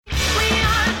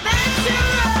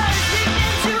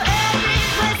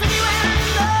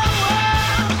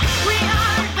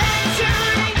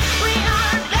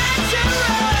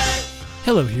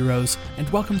heroes, and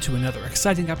welcome to another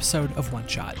exciting episode of One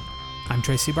Shot. I'm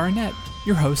Tracy Barnett,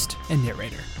 your host and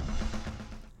narrator.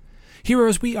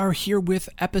 Heroes, we are here with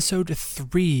episode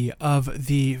 3 of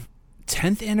the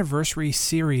 10th anniversary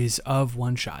series of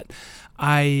One Shot.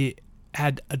 I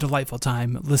had a delightful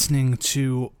time listening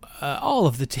to all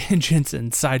of the tangents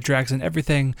and sidetracks and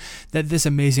everything that this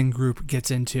amazing group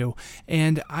gets into,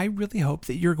 and I really hope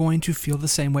that you're going to feel the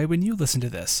same way when you listen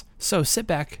to this. So sit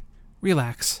back,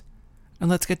 relax, and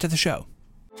let's get to the show.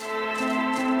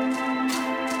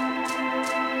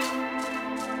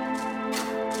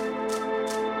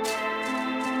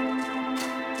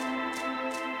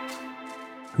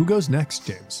 Who goes next,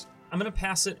 James? I'm gonna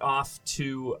pass it off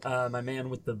to my man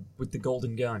with the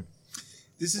golden gun.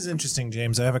 This is interesting,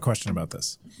 James. I have a question about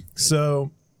this.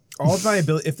 So, all of my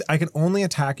ability, if I can only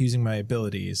attack using my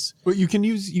abilities, Well, you can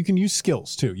use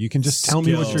skills too. You can just tell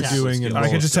me what you're Skills. doing, and I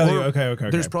can just tell you. Okay.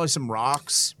 There's probably some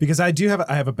rocks. Because I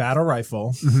have a battle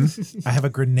rifle, I have a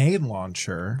grenade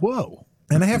launcher, Whoa,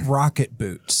 and I have rocket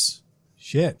boots.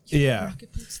 shit! Yeah,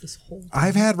 Rocket boots this whole time.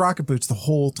 I've had rocket boots the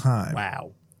whole time.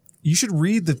 Wow. You should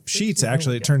read the sheets.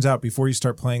 Actually, it turns out before you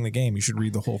start playing the game, you should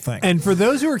read the whole thing. And for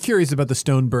those who are curious about the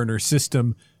Stoneburner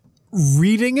system,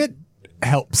 reading it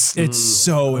helps. it's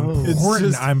so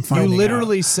important. I'm You finding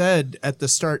literally said at the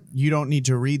start, you don't need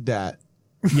to read that.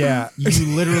 out. Yeah.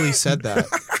 You literally said that.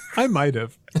 I might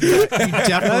have. You That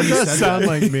definitely does said sound that.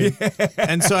 like me.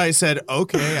 And so I said,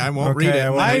 okay, I won't Okay, read it. I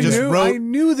And won't then read just it. wrote, I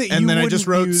knew that you and then I just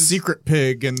wouldn't wrote use- secret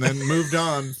pig and then moved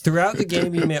on. Throughout the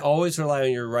game, you may always rely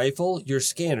on your rifle, your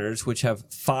scanners, which have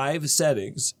 5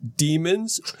 settings: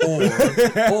 demons, and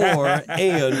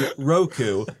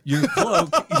Roku, your cloak,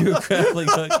 your grappling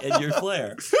hook, and your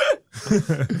flare.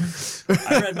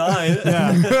 I read mine.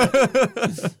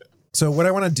 So what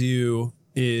I want to do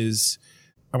is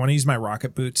I want to use my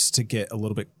rocket boots to get a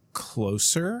little bit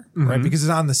closer, right? Because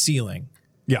it's on the ceiling.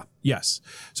 Yeah. Yes.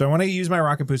 So I want to use my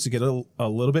rocket boots to get a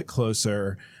little bit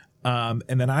closer. And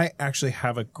then I actually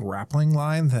have a grappling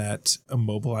line that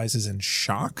immobilizes and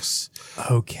shocks.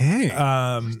 Okay.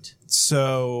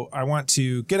 So I want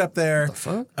to get up there.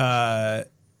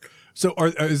 So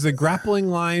is the grappling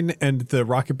line and the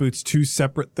rocket boots 2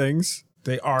 separate things?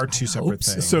 They are 2 separate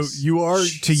things. So you are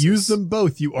to use them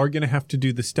both. You are going to have to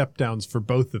do the step downs for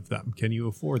both of them. Can you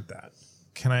afford that?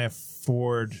 Can I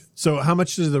afford? So how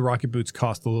much does the rocket boots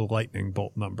cost? The little lightning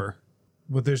bolt number.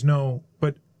 Well, there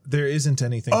isn't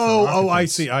anything. I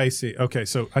see. Okay,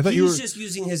 so I thought you were He's just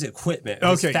using his equipment,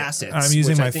 his Okay. facets. I'm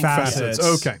using which I my think facets.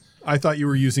 Okay, I thought you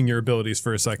were using your abilities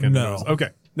for a second. No. Okay,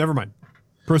 never mind.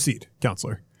 Proceed,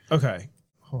 counselor. Okay.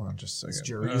 Hold on just a second.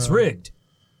 Jury is rigged.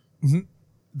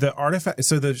 The artifact.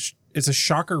 So it's a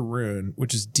shocker rune,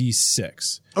 which is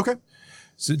D6. Okay.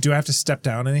 So do I have to step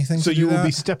down anything? So to do you will that?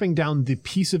 be stepping down the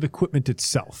piece of equipment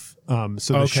itself. So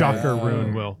the Okay. shocker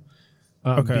rune will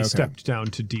Okay. be stepped down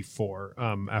to D4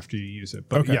 after you use it.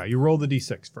 But Okay. yeah, you roll the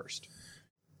D6 first.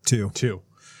 2. 2.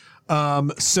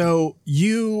 So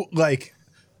you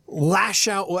lash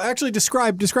out. Well, actually,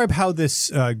 describe how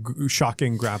this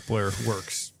shocking grappler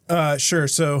works. Sure.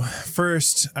 So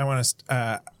first, I want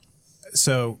to.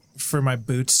 So for my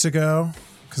boots to go,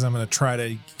 because I'm going to try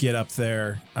to get up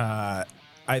there.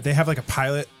 They have like a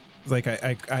pilot. Like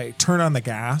I turn on the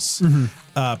gas,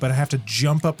 but I have to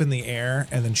jump up in the air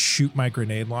and then shoot my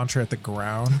grenade launcher at the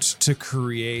ground to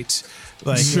create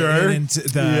like Sure. the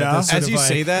sort As of you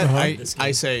say that, This I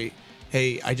game. say,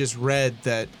 hey, I just read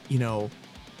that,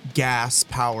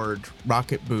 gas-powered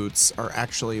rocket boots are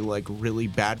actually like really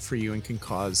bad for you and can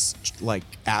cause like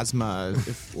asthma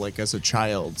if like as a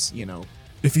child,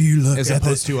 If you look As at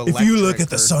opposed to if you look electric at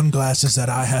the or- sunglasses that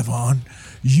I have on,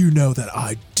 you know that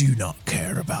I do not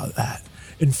care about that.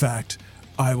 In fact,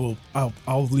 I'll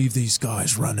leave these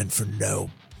guys running for no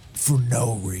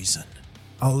reason.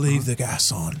 I'll leave the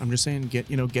gas on. I'm just saying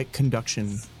get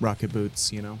conduction rocket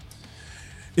boots, If you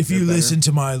They're better. listen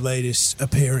to my latest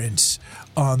appearance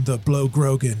on the Blow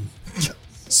Grogan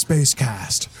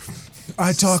Spacecast,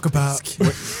 I talk about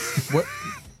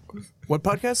What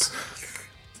podcast?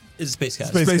 It's a space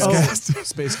cast.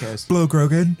 Spacecast. Spacecast. Blow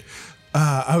Grogan.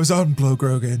 I was on Blow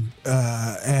Grogan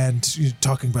and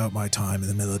talking about my time in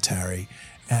the military,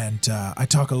 and I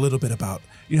talk a little bit about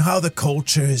how the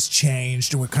culture has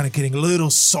changed and we're kind of getting a little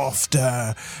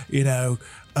softer. Use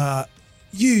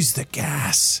the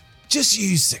gas. Just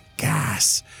use the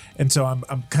gas. And so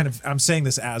I'm saying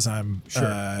this as I'm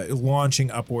launching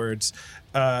upwards.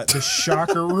 The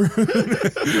shocker rune,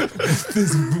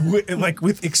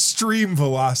 with extreme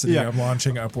velocity, I'm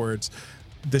launching upwards.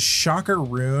 The shocker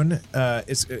rune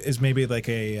is maybe like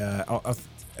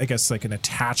I guess like an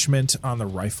attachment on the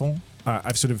rifle.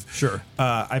 I've sort of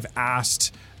I've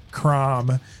asked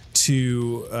Crom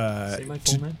to Say my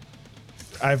full name.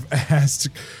 I've asked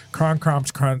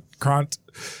Kront.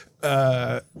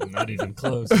 Not even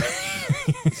close.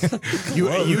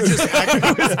 You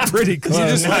just Pretty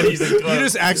close. you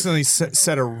just accidentally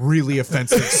said a really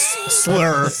offensive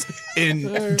slur in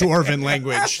Dwarven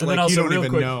language. And then Like you also, don't real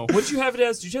even quick, know. What'd you have it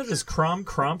as? Did you have this Kront?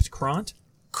 Krompt.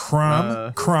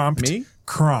 me?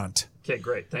 Kront. Okay,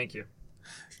 great. Thank you.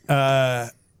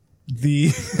 The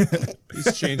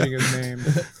He's changing his name.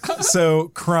 so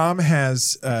Crom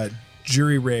has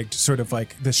jury rigged sort of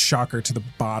like this shocker to the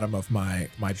bottom of my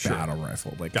battle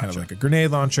rifle, like kind of like a grenade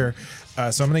launcher.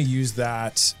 So I'm going to use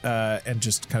that and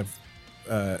just kind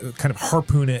of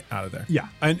harpoon it out of there. Yeah,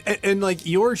 and like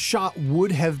your shot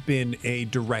would have been a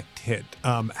direct hit.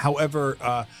 However,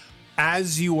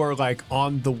 as you are like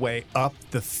on the way up,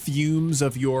 the fumes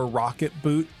of your rocket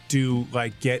boot do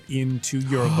like get into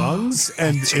your lungs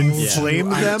and inflame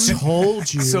them. I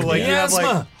told you. So like you have like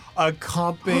Miasma. a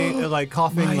coughing, like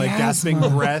gasping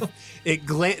breath.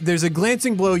 There's a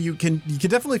glancing blow. You can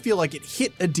definitely feel like it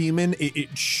hit a demon.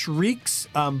 It shrieks,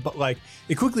 but like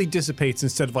it quickly dissipates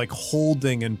instead of like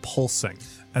holding and pulsing.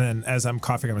 And then as I'm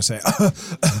coughing, I'm going to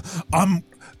say, I'm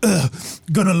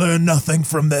going to learn nothing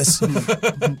from this.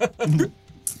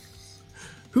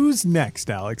 Who's next,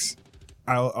 Alex?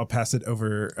 I'll pass it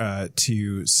over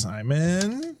to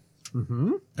Simon.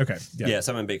 Mm-hmm. Okay. Yeah,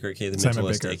 Simon Baker, aka the Simon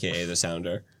Mentalist, Baker. aka the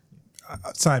Sounder.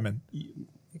 Simon.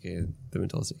 Okay, the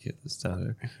Mentalist, aka the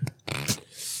Sounder.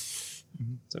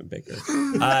 Simon Baker.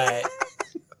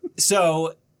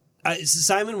 So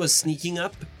Simon was sneaking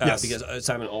up because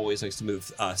Simon always likes to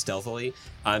move stealthily.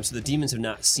 So the demons have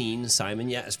not seen Simon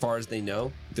yet. As far as they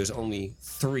know, there's only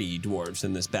 3 dwarves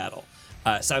in this battle.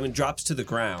 Simon drops to the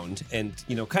ground and,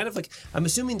 kind of like, I'm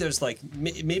assuming there's like,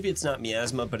 maybe it's not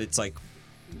miasma, but it's like,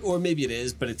 or maybe it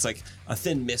is, but it's like a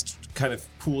thin mist kind of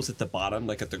pools at the bottom,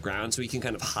 like at the ground, so he can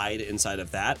kind of hide inside of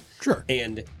that. Sure.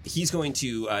 And he's going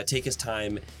to take his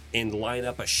time and line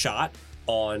up a shot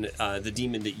on the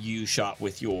demon that you shot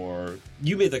with you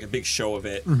made like a big show of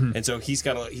it, and so he's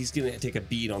gonna take a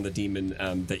bead on the demon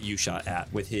that you shot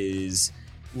at with his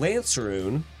lance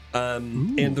rune.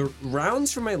 And the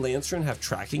rounds for my lance rune have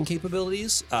tracking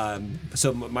capabilities.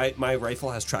 So my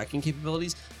rifle has tracking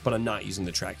capabilities, but I'm not using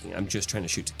the tracking. I'm just trying to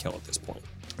shoot to kill at this point.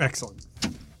 Excellent.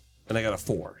 And I got a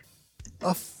 4.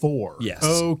 A 4. Yes.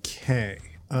 Okay.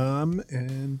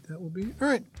 And that will be all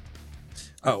right.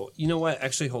 Oh, you know what?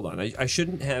 Actually, hold on. I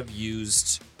shouldn't have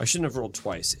rolled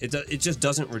twice. It just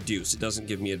doesn't reduce. It doesn't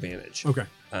give me advantage. Okay.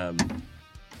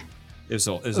 It's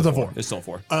still a 4. It's still a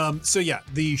 4. So yeah,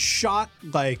 the shot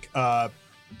like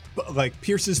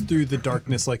pierces through the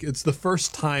darkness. Like it's the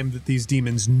first time that these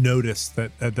demons notice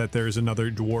that there's another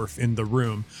dwarf in the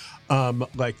room.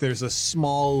 Like there's a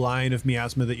small line of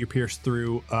miasma that you pierce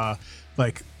through,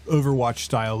 like Overwatch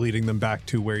style, leading them back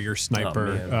to where your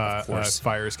sniper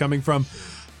fire is coming from.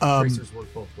 Tracers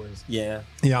work both ways. Yeah.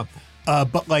 Yeah.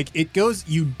 But like it goes,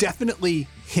 you definitely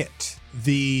hit.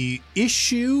 The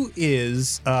issue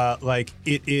is like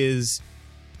it is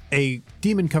a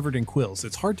demon covered in quills.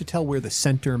 It's hard to tell where the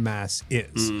center mass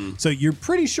is. So you're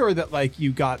pretty sure that like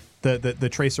you got the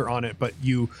tracer on it, but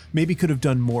you maybe could have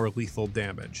done more lethal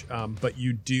damage. But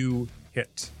you do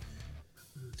hit.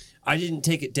 I didn't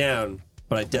take it down,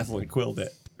 but I definitely quilled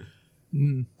it.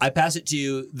 I pass it to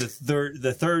you,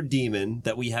 the third demon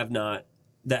that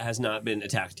has not been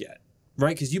attacked yet.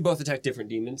 Right, because you both attack different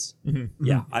demons. Mm-hmm.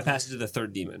 Yeah, I pass it to the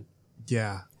third demon.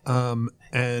 Yeah,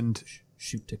 and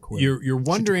Shoot to quill. you're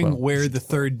wondering where the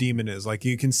third demon is. Like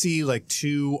you can see like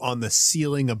 2 on the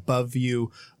ceiling above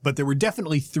you, but there were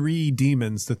definitely 3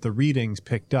 demons that the readings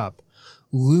picked up.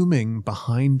 Looming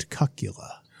behind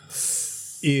Cucula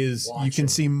is you can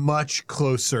see much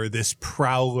closer this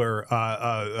prowler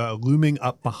looming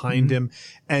up behind him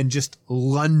and just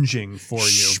lunging for you.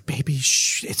 Shh, baby,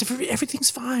 shh.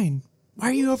 Everything's fine. Why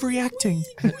are you overreacting?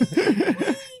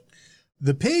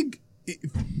 The pig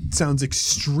sounds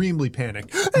extremely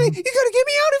panicked. Hey, you gotta get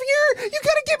me out of here! You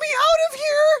gotta get me out of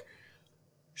here!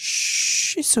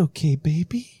 Shh, it's okay,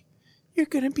 baby. You're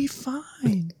gonna be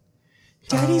fine.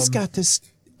 Daddy's got this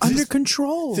under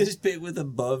control. This pig with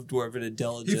above dwarven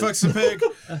intelligence. He fucks the pig.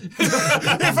 He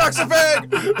fucks the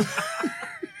pig.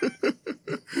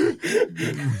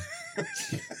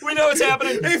 We know what's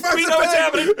happening. He fucks We the know what's pig.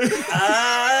 happening.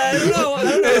 I don't know.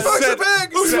 He fucks the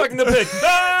pig. Who's fucking the pig?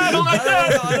 I don't like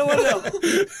that. I don't want to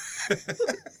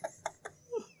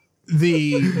know.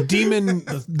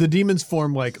 The demon's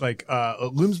form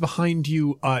looms behind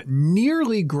you,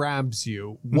 nearly grabs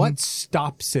you. What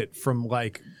stops it from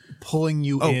like pulling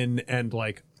you in and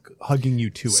like hugging you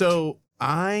to it? So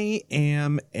I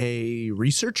am a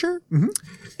researcher,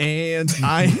 and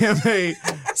I am a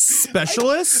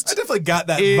specialist. I definitely got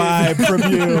that vibe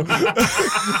from you.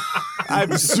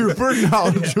 I'm super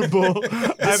knowledgeable.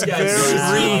 This guy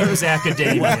screams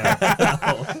academia.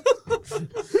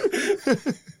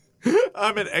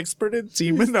 I'm an expert in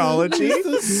demonology.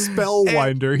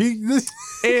 Spellwinder.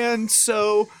 And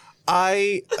so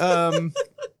I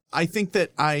think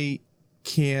that I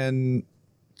can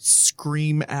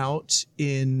scream out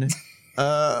in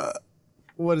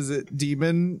what is it,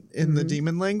 demon in the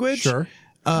demon language? Sure.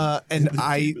 And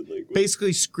I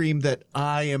basically scream that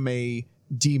I am a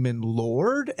demon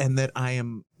lord and that I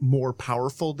am more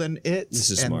powerful than it, This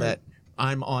is and smart. that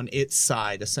I'm on its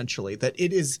side, essentially. That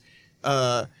it is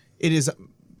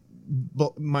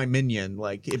my minion,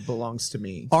 like it belongs to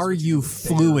me. Are you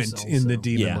fluent in the also.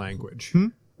 demon Yeah. language?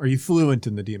 Are you fluent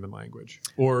in the demon language?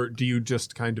 Or do you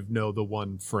just kind of know the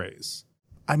one phrase?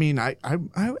 I mean, I'm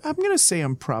gonna say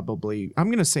I'm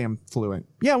fluent.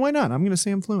 Yeah, why not? I'm gonna say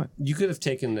I'm fluent. You could have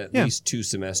taken at Yeah. least 2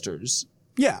 semesters.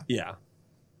 Yeah. Yeah.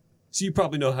 So you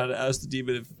probably know how to ask the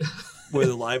demon where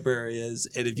the library is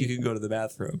and if you can go to the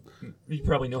bathroom. You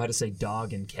probably know how to say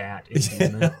dog and cat. In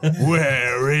demon.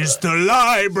 Where is the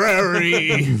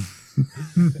library?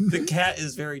 The cat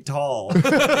is very tall.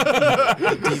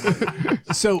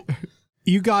 So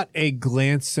you got a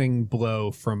glancing blow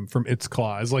from its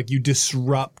claws, like you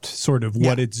disrupt sort of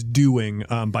what it's doing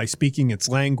by speaking its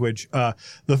language.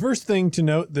 The first thing to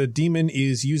note, the demon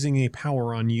is using a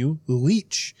power on you,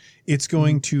 leech. It's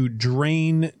going to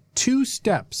drain 2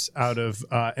 steps out of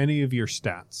any of your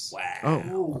stats.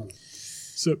 Oh,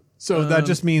 So that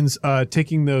just means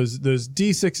taking those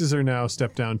D6s are now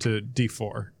stepped down to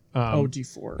D4.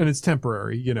 D4. And it's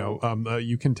temporary,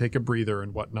 you can take a breather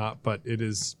and whatnot, but it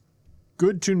is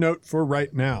good to note for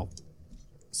right now.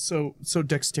 So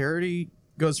dexterity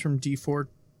goes from D4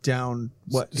 down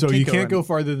what? So you can't any- go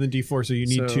farther than D4, so you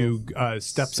need So, to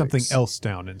step something else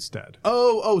down instead.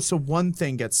 Oh, so one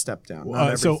thing gets stepped down.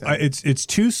 Not So everything. it's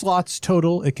 2 slots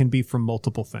total. It can be from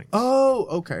multiple things. Oh,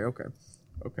 okay.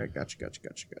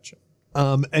 Gotcha.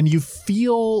 And you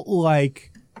feel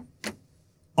like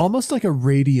almost like a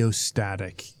radio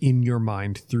static in your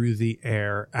mind through the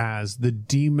air as the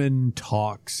demon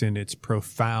talks in its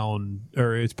profane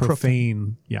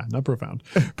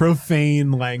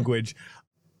language.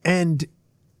 And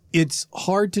it's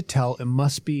hard to tell. It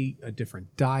must be a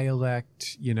different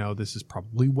dialect. This is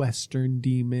probably Western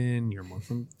demon. You're more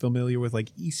familiar with like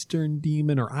Eastern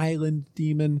demon or Island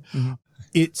demon. Mm-hmm.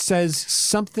 It says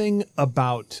something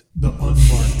about the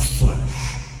unmarked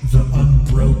flesh, the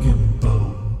unbroken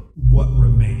bone. What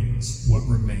remains? What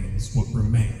remains? What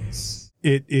remains?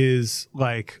 It is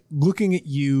like looking at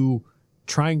you,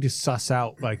 trying to suss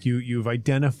out, like you've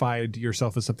identified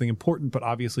yourself as something important, but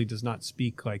obviously does not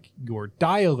speak like your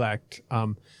dialect,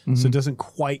 so doesn't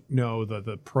quite know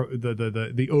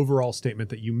the overall statement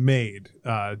that you made,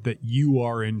 that you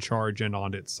are in charge and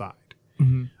on its side.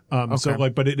 So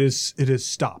like, but it is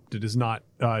stopped. It is not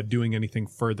doing anything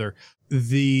further.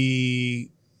 The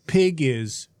pig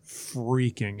is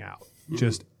freaking out.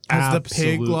 Just Has the pig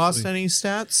absolutely- lost any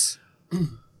stats?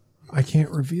 I can't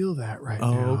reveal that right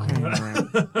now. Okay. All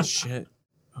right. Shit.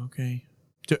 Okay.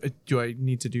 Do I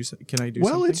need to do something? Can I do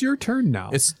Well, something? it's your turn now.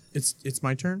 It's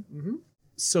my turn. Mm-hmm.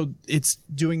 So it's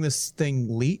doing this thing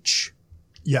leech.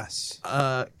 Yes.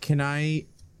 Can I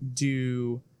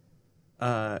do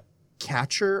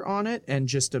catcher on it and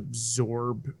just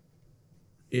absorb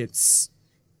its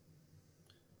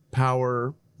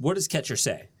power? What does Catcher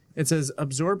say? It says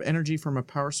absorb energy from a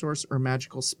power source or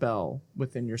magical spell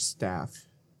within your staff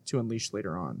to unleash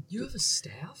later on. You have a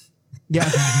staff? Yeah.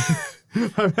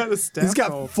 I've had a staff. He's got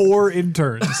call. 4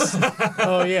 interns.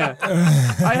 Oh yeah.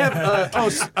 I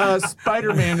have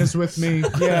Spider-Man is with me.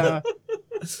 Yeah.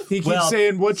 He keeps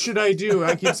saying, "What should I do?"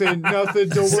 I keep saying, "Nothing.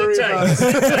 Don't worry about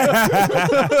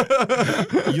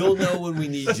it." You'll know when we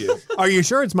need you. Are you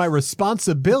sure it's my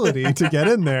responsibility to get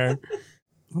in there?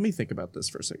 Let me think about this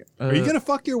for a second. Are you gonna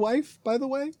fuck your wife, by the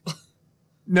way?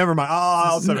 Never mind.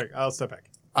 I'll step back.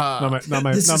 Not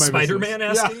my This not is my Spider-Man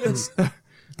business. asking this?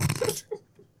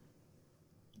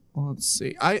 Well, let's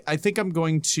see. I think I'm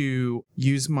going to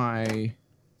use my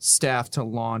staff to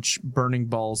launch burning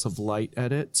balls of light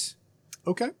at it.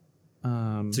 Okay.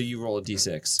 So you roll a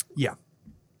d6. Yeah.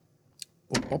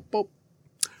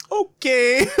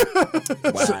 Okay.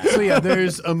 Wow. So yeah,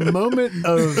 there's a moment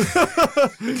of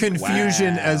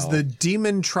confusion as the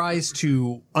demon tries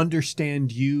to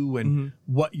understand you and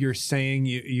what you're saying.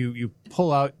 You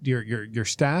pull out your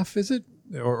staff, is it,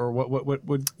 or what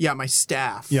would? Yeah, my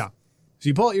staff. Yeah. So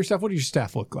you pull out your staff. What does your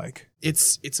staff look like?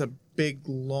 It's a big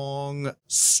long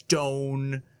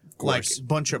stone, like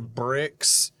bunch of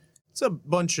bricks. It's a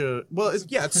bunch of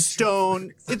it's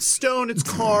stone. It's stone. It's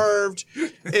carved.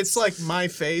 It's like my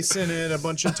face in it a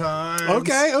bunch of times.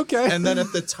 Okay. And then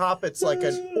at the top, it's like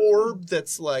an orb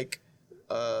that's like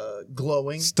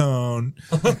glowing. Stone.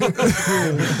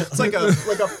 It's like a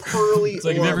pearly. It's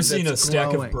like, orb have you ever seen a that's stack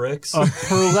glowing. of bricks? A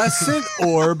pearlescent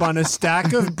orb on a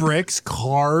stack of bricks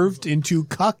carved into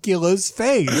Cuckula's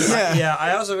face. Yeah,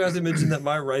 I also have to mention that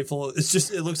my rifle,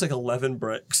 it looks like 11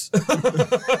 bricks.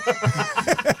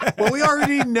 Well, we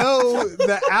already know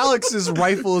that Alex's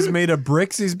rifle is made of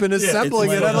bricks. He's been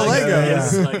assembling it out of Legos.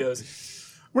 Yes, Legos.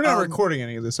 We're not recording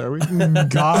any of this, are we?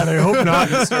 God, I hope not.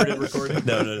 Started recording.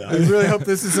 No. I really hope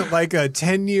this isn't like a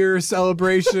 10-year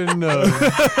celebration of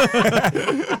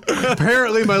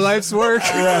apparently my life's work.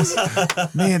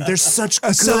 Man, there's such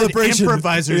good celebration.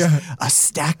 improvisers. Yeah. A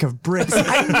stack of bricks.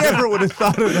 I never would have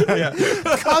thought of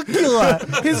that.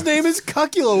 Cuckula. His name is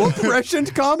Cuckula. What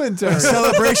prescient commentary.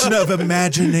 Celebration of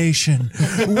imagination,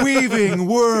 weaving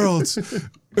worlds.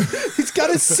 He's got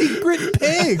a secret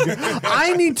pig.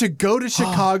 I need to go to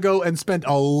Chicago and spend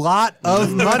a lot of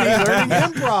money learning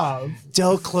improv.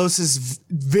 Del Close's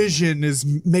vision is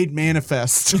made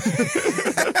manifest.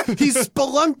 He's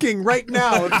spelunking right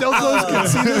now. If Del Close can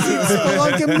see this, he'd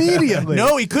spelunk immediately.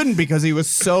 No, he couldn't because he was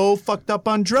so fucked up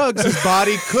on drugs. His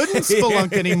body couldn't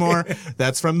spelunk anymore.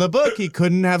 That's from the book. He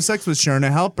couldn't have sex with Sharna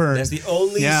Halpern. That's the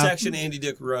only section Andy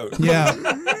Dick wrote. Yeah.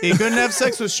 He couldn't have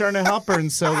sex with Sharna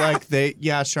Halpern, so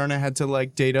Sharna had to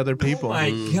like date other people. Oh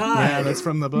my God. Yeah, that's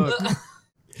from the book.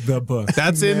 The book.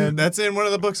 That's in one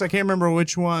of the books. I can't remember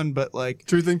which one, but like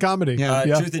Truth and comedy. Yeah.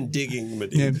 Truth in digging,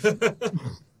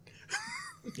 Medivh.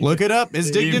 look it up. His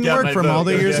dick You've didn't got work my from all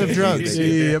the vote. years Okay. of drugs.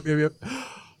 Yep.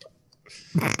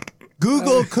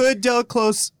 Google could Del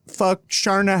Close fuck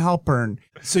Sharna Halpern.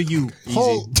 So you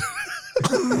pull,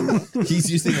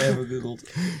 Easiest thing I ever Googled.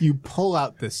 you pull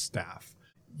out this staff.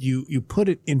 You put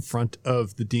it in front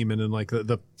of the demon, and like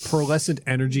the pearlescent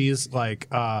energies like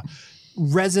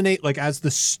resonate like as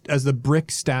the brick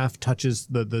staff touches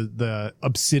the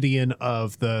obsidian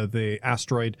of the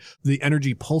asteroid, the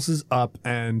energy pulses up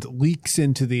and leaks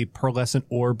into the pearlescent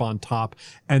orb on top,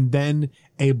 and then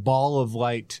a ball of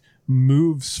light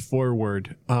moves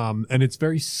forward, and it's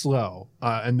very slow,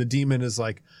 and the demon is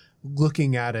like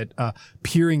looking at it,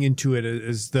 peering into it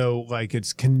as though like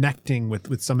it's connecting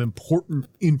with some important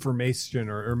information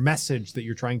or message that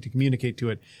you're trying to communicate to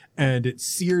it, and it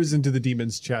sears into the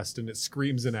demon's chest and it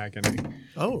screams in agony.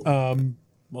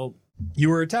 Well, You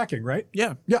were attacking, right?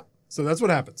 yeah. Yeah. So that's what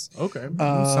happens. Okay.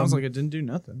 Sounds like it didn't do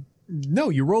nothing. No,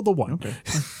 you rolled a 1. Okay.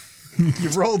 You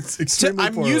rolled extremely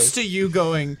I'm poorly. used to you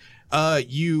going,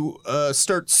 you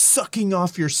start sucking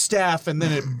off your staff and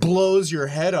then it blows your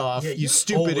head off, you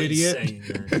stupid idiot.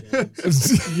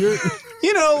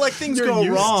 You know, like things You're go used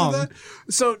to wrong. that?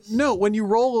 So no, when you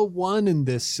roll a 1 in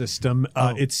this system,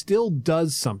 it still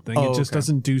does something. It just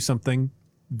doesn't do something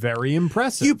very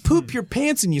impressive. You poop your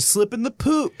pants and you slip in the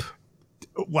poop.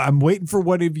 Well, I'm waiting for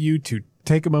one of you to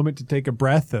take a moment to take a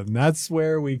breath, and that's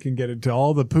where we can get into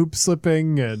all the poop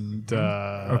slipping and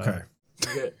Okay.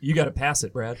 You got to pass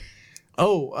it, Brad.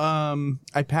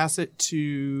 I pass it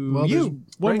to Well, there's you.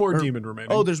 one right? more Or- demon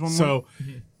remaining. Oh, there's one more. So,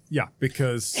 yeah,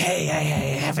 because Hey,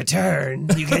 have a turn.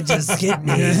 You can just get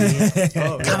me.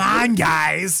 come on,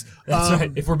 guys. That's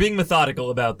right. If we're being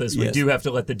methodical about this, we Yes. do have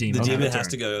to let the demon. The demon have a has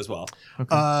turn. to go as well.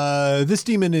 This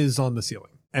demon is on the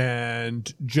ceiling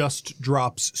and just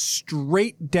drops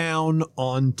straight down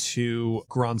onto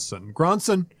Gronson.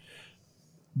 Gronson,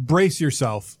 brace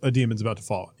yourself. A demon's about to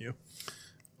fall on you.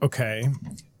 Okay.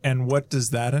 And what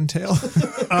does that entail?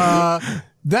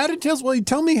 That entails, well, you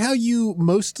tell me how you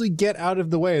mostly get out of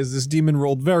the way, as this demon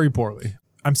rolled very poorly.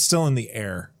 I'm still in the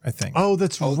air, I think. Oh,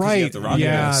 that's 'cause you right. have the rocket.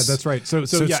 Yeah, Yes. that's right. So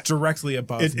so yeah, it's directly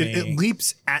above it, me. it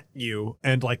leaps at you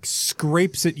and like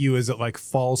scrapes at you as it like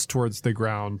falls towards the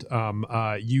ground.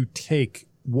 You take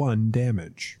 1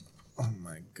 damage. Oh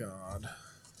my god.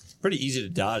 Pretty easy to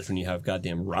dodge when you have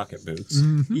goddamn rocket boots.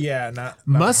 Yeah, not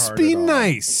Must hard be at all.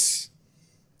 nice.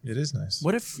 It is nice.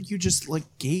 What if you just like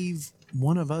gave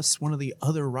one of us one of the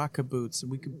other rocket boots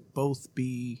and we could both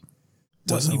be...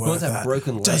 You both have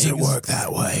broken legs.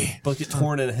 that way? Both get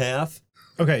torn in half.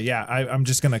 Okay, yeah, I'm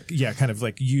just gonna kind of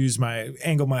like use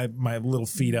angle my little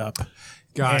feet up.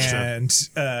 Gotcha. And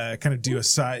kind of do a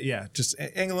side, just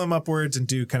angle them upwards and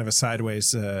do kind of a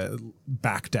sideways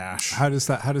back dash. How does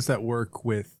that work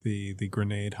with the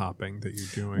grenade hopping that you're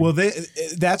doing? Well,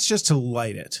 that's just to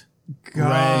light it.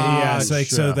 Right. Yeah. Gotcha.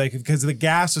 So because the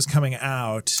gas was coming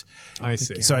out. I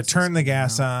see. So I turned the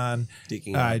gas on.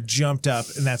 Digging I out. jumped up,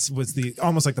 and was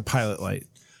almost like the pilot light.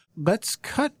 Let's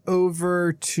cut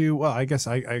over to, well, I guess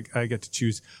I get to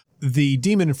choose the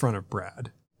demon in front of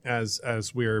Brad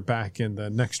as we're back in the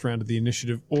next round of the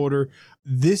initiative order.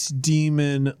 This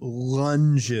demon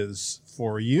lunges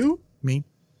for you. Me?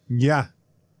 Yeah.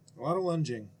 A lot of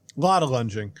lunging. A lot of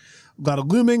lunging. A lot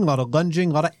of looming, a lot of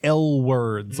lunging, a lot of L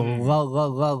words. La, la,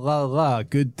 la, la, la.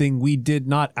 Good thing we did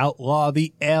not outlaw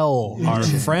the L. Our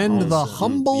friend, the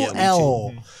humble Yeah, me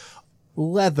L.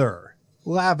 Leather.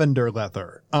 Lavender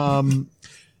leather.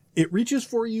 It reaches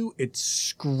for you. It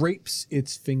scrapes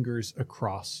its fingers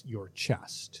across your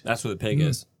chest. That's where the pig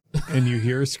is. And you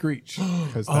hear a screech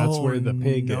because that's where the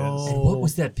pig is. And what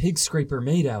was that pig scraper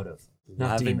made out of?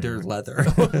 Not Lavender demon. leather.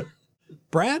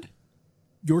 Brad,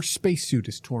 your spacesuit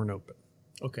is torn open.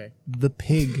 Okay. The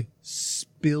pig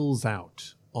spills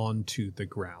out onto the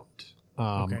ground.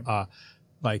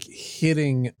 Like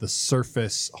hitting the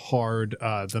surface hard.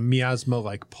 The miasma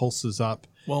like pulses up.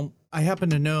 Well, I happen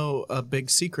to know a big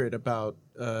secret about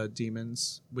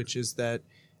demons, which is that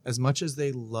as much as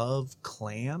they love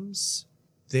clams,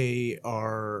 they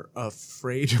are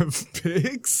afraid of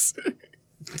pigs.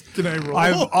 Can I roll?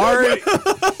 I've already.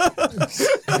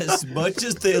 As much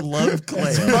as they love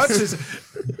clams.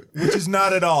 Which is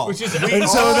not at all. Which is and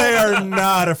so they are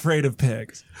not afraid of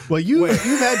pigs. Well, you've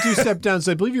had 2 step down,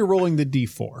 so I believe you're rolling the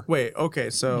D4. Wait, okay,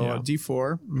 so Yeah.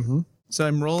 D4. Mm-hmm. So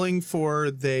I'm rolling for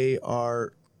they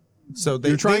are. So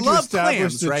You're trying they to love establish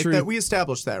clams, the right? truth. That we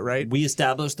established that, right? We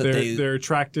established that They're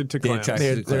attracted to clams.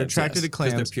 They're attracted to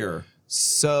because clams. they're pure.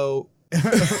 So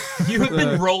You have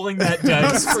been rolling that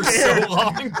dice for so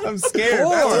long. I'm scared.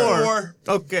 Four.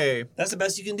 Okay. That's the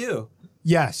best you can do.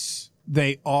 Yes,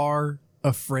 they are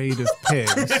afraid of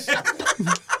pigs.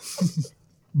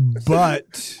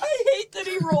 But I hate that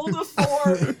he rolled a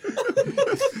 4.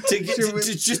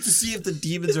 Just to see if the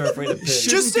demons are afraid of pigs.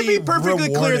 Just to be perfectly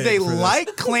clear, rewarded they for this.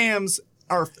 like clams,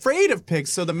 are afraid of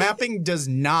pigs, so the mapping does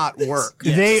not work.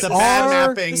 They the bad are-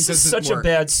 mapping This is doesn't such work. a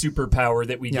bad superpower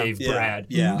that we gave Yeah. Brad.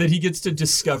 Yeah. That he gets to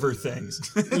discover things.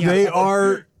 they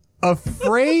are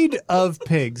afraid of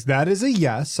pigs. That is a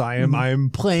yes. I am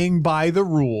playing by the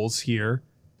rules here.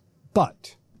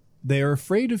 But they are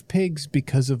afraid of pigs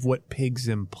because of what pigs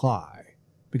imply,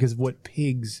 because of what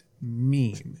pigs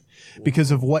mean, because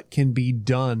of what can be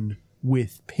done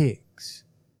with pigs,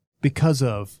 because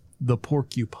of the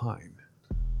porcupine.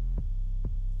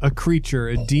 A creature,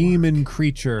 a demon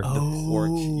creature.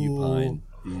 Porcupine.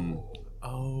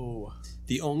 Oh.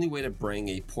 The only way to bring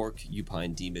a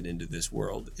porcupine demon into this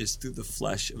world is through the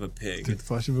flesh of a pig. The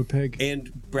flesh of a pig.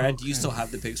 And Brad, do you still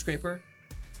have the pig scraper?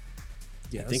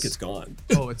 Yes. I think it's gone.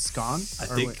 Oh, it's gone? I Or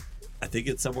think wait. I think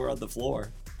it's somewhere on the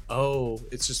floor. Oh,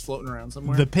 it's just floating around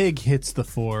somewhere? The pig hits the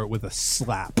floor with a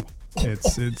slap.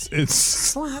 It's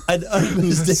slap. An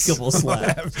unmistakable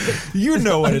slap. You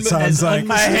know what it sounds like.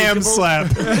 A ham slap.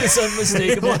 It's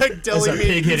unmistakable Like as deli a meat.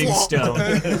 pig hitting stone.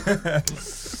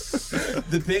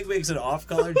 The pig makes an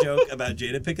off-color joke about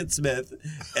Jada Pinkett Smith,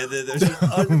 and then there's an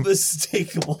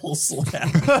unmistakable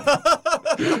slap.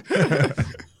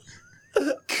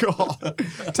 God.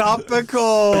 Topical.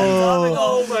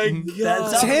 Oh my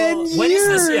god. 10 When is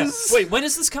this? years. Yeah. Wait, when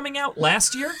is this coming out?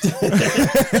 Last year? Is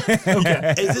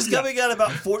this coming out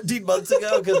about 14 months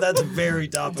ago? Because that's very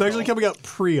topical. It's actually coming out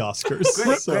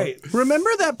pre-Oscars. Great. Remember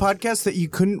that podcast that you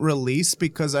couldn't release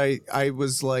because I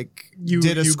was like,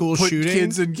 did a school put shooting?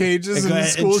 kids in cages And in go a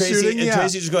ahead, school and Tracy, shooting? and Yeah.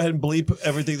 Tracy, just go ahead and bleep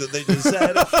everything that they just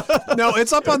said. No,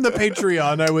 it's up on the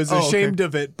Patreon. I was Oh, okay. ashamed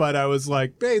of it, but I was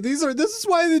like, hey, this is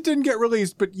why it didn't get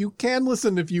released, but you can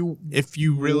listen if you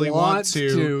really want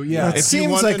to. Yeah. It If you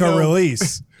seems want like to a know-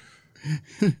 release.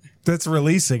 That's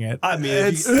releasing it. I mean,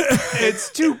 It's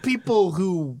two people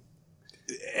who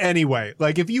anyway,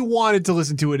 like if you wanted to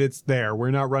listen to it, it's there.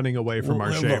 We're not running away from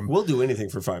our shame. We'll do anything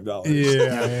for $5.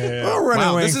 Yeah. I'll run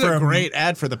Wow, away this is from a great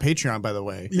ad for the Patreon, by the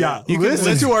way. Yeah, You can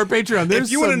listen to our Patreon. There's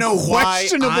if you want to some know why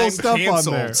questionable I'm stuff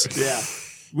canceled. on there. Yeah.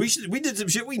 We did some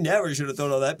shit we never should have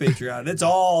thrown on that Patreon. It's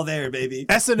all there, baby.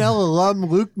 SNL alum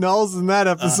Luke Knowles in that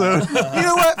episode. You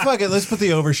know what? Fuck it. Let's put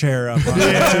the overshare up. On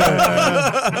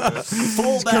it.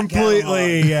 Full back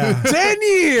Completely. Yeah. 10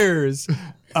 years.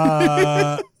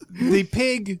 The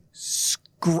pig, just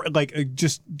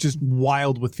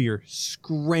wild with fear,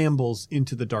 scrambles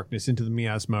into the darkness, into the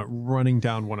miasma, running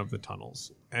down one of the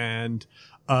tunnels. And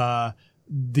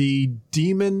the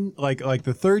demon, like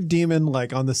the third demon,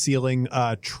 like on the ceiling,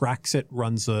 tracks it,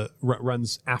 runs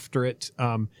after it.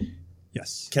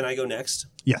 Yes. Can I go next?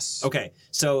 Yes. Okay,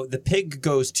 so the pig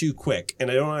goes too quick, and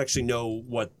I don't actually know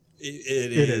what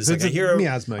It is. Like It's I hear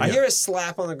miasma, I yeah. hear a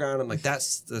slap on the ground. I'm like,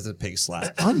 that's a pig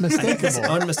slap. Unmistakable.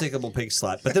 Unmistakable pig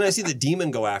slap. But then I see the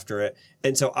demon go after it,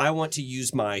 and so I want to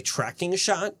use my tracking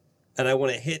shot, and I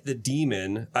want to hit the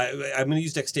demon. I'm going to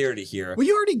use dexterity here. Well,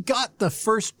 you already got the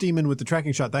first demon with the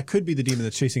tracking shot. That could be the demon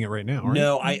that's chasing it right now, right?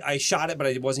 No, I shot it, but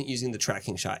I wasn't using the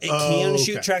tracking shot. It can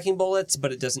shoot tracking bullets,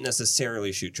 but it doesn't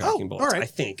necessarily shoot tracking bullets, all right. I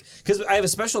think. Because I have a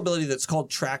special ability that's called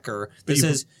Tracker that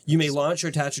says you may launch or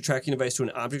attach a tracking device to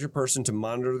an object or person to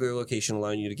monitor their location,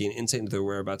 allowing you to gain insight into their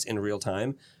whereabouts in real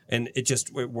time. And it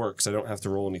works. I don't have to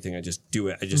roll anything. I just do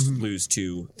it. I just lose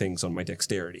 2 things on my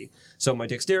dexterity. So my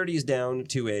dexterity is down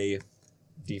to a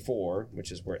D4,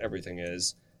 which is where everything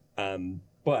is.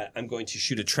 But I'm going to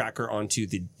shoot a tracker onto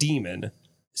the demon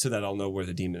so that I'll know where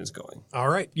the demon is going. All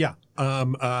right. Yeah.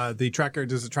 Does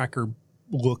the tracker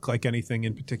look like anything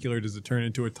in particular? Does it turn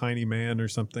into a tiny man or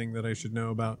something that I should know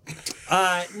about?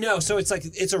 No. So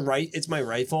it's my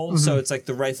rifle. So it's like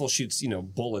the rifle shoots,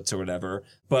 bullets or whatever.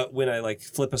 But when I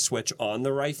flip a switch on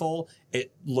the rifle,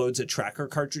 it loads a tracker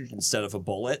cartridge instead of a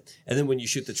bullet. And then when you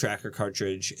shoot the tracker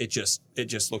cartridge, it just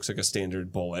looks like a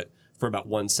standard bullet for about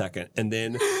 1 second, and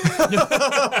then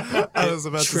I was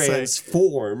about to say.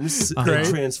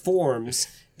 transforms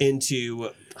into.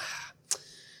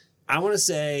 I want to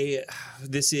say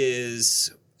this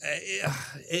is.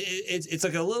 It's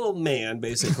like a little man,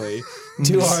 basically.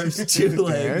 2 arms, 2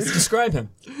 legs. Describe him.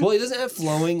 Well, he doesn't have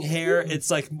flowing hair. It's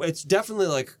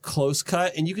definitely close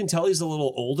cut, and you can tell he's a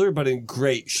little older, but in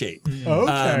great shape.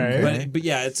 Okay. But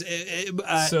yeah,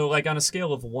 So on a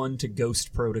scale of 1 to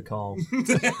Ghost Protocol.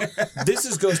 this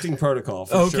is Ghosting Protocol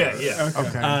for sure. Okay, yeah.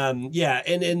 Okay. Yeah,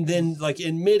 and then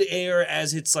in midair,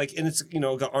 as it's and it's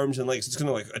got arms and legs, it's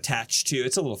gonna attach to.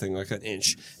 It's a little thing like an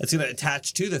inch. It's gonna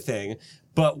attach to the thing.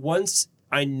 But once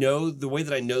I know, the way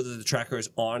that I know that the tracker is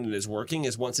on and is working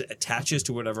is once it attaches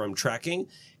to whatever I'm tracking,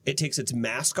 it takes its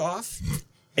mask off,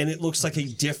 and it looks like a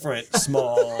different,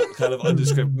 small, kind of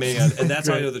undescript man, and that's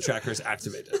how I know the tracker is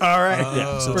activated. All right.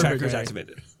 Yeah, so the tracker is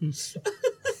activated.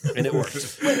 And it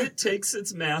works. When it takes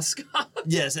its mask off.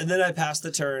 Yes, and then I pass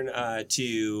the turn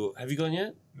to... Have you gone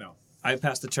yet? No. I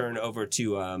passed the turn over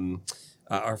to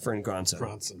our friend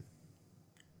Gronson.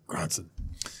 Gronson.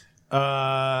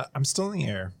 I'm still in the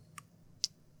air.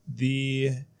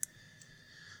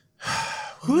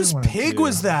 Whose pig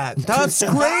was that? That's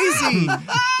crazy.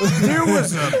 There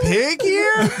was a pig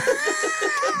here?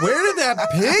 Where did that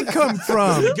pig come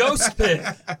from? Ghost pig.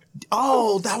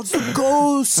 Oh, that was the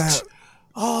ghost.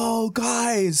 Oh,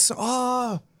 guys.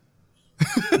 Oh.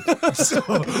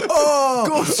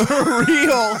 Ghosts are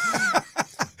real.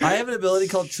 I have an ability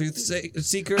called Truth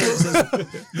Seeker. It says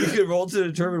you can roll to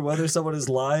determine whether someone is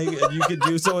lying, and you can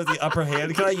do so with the upper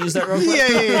hand. Can I use that real quick?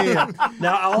 Yeah.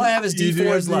 Now, all I have is You do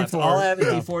D4s have left. D4, All I have is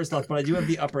D4s left, but I do have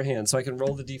the upper hand, so I can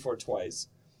roll the D4 twice.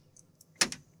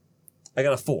 I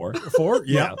got a 4. 4?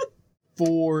 Yeah.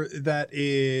 4, that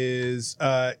is,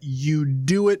 you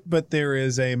do it, but there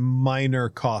is a minor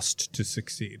cost to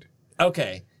succeed.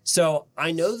 Okay, so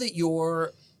I know that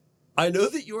you're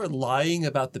lying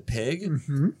about the pig,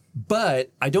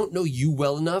 but I don't know you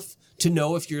well enough to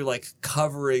know if you're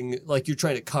covering, you're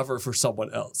trying to cover for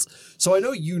someone else. So I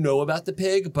know you know about the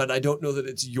pig, but I don't know that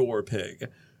it's your pig.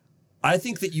 I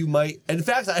think that you might, in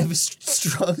fact, I have a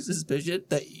strong suspicion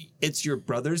that it's your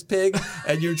brother's pig,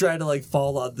 and you're trying to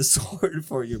fall on the sword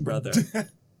for your brother.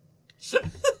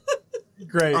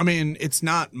 Great. I mean, it's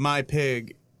not my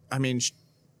pig. I mean,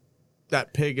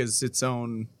 that pig is its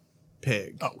own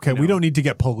pig. Okay, we don't need to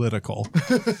get political.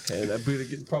 And I'm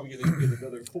probably going to get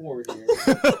another 4 here.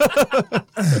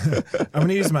 I'm going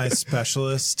to use my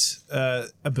specialist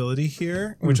ability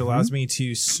here, which allows me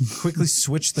to quickly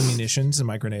switch the munitions in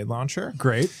my grenade launcher.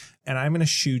 Great. And I'm going to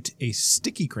shoot a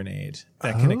sticky grenade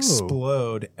that can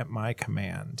explode at my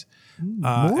command.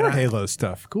 More Halo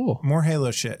stuff. Cool. More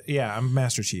Halo shit. Yeah, I'm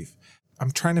Master Chief.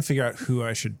 I'm trying to figure out who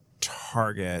I should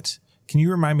target. Can you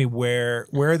remind me where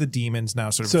are the demons now?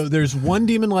 So there's one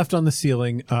demon left on the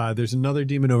ceiling. There's another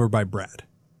demon over by Brad.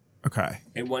 Okay.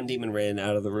 And one demon ran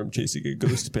out of the room chasing a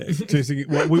ghost pig. Chasing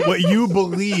what you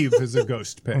believe is a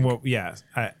ghost pig. Well, yeah,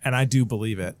 and I do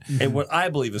believe it. And what I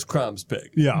believe is Crom's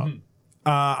pig. Yeah.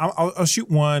 I'll shoot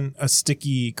a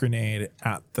sticky grenade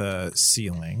at the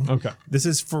ceiling. Okay. This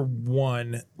is for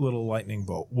one little lightning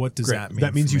bolt. What does that mean?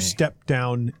 That means for you me? step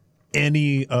down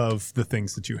any of the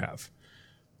things that you have.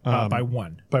 By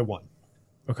one. By 1.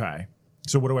 Okay.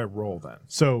 So what do I roll then?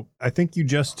 So I think you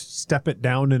just step it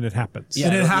down and it happens.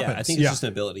 And it I happens. think it's just an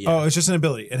ability. Yeah. Oh, it's just an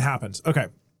ability. It happens. Okay.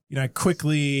 I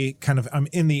quickly I'm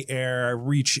in the air. I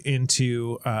reach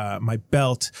into my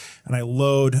belt and I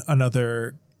load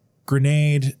another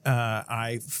grenade.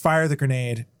 I fire the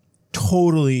grenade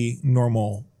totally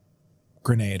normal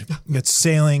grenade. It's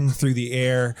sailing through the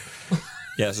air.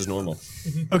 Yeah, this is normal.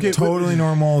 Okay, Totally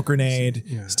normal grenade,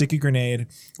 sticky grenade.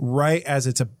 Right as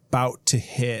it's about to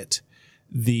hit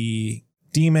the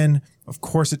demon, of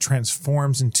course, it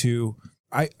transforms into.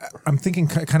 I'm thinking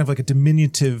kind of like a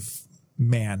diminutive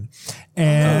man,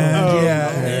 and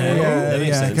that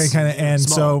makes sense. kind of, and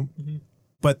Small. so.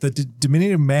 But the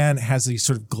diminutive man has these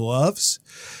sort of gloves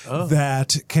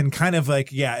that can kind of like,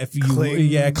 if you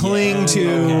cling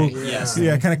to, Yes.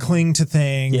 kind of cling to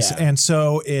things, Yeah. and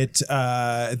so it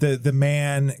the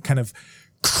man kind of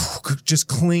just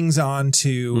clings on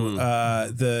to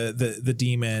the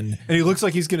demon. and he looks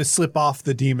like he's going to slip off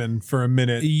the demon for a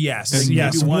minute. Yes, And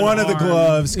yes. maybe One of the arm.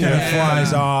 gloves kind of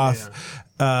flies off.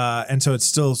 And so it's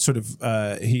still sort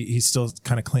of he's still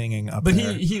kind of clinging up But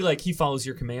there. he follows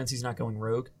your commands. He's not going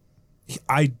rogue.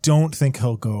 I don't think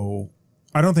he'll go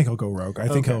rogue. I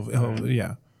think he'll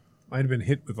Might have been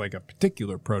hit with like a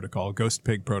particular protocol, ghost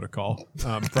pig protocol,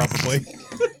 probably.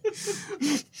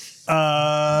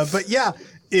 But yeah,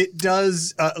 it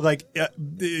does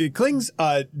it clings.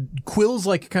 Quills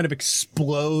like kind of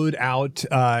explode out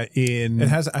in. It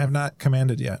has. I have not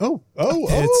commanded yet. It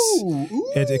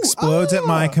Ooh, explodes at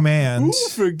my command. Ooh,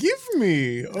 forgive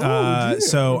me. Dear.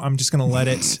 So I'm just gonna let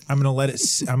it. I'm gonna let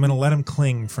him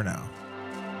cling for now.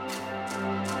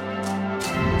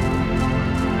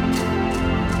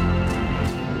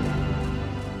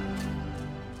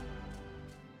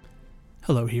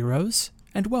 Hello, heroes,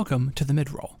 and welcome to the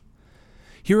midroll.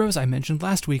 Heroes, I mentioned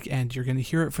last week, and you're going to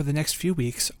hear it for the next few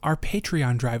weeks, our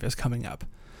Patreon drive is coming up.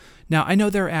 Now, I know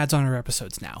there are ads on our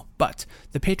episodes now, but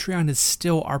the Patreon is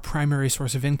still our primary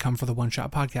source of income for the One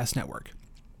Shot Podcast Network.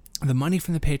 The money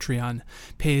from the Patreon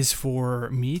pays for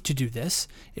me to do this.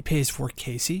 It pays for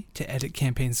Casey to edit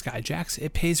Campaign Skyjacks.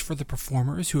 It pays for the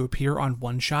performers who appear on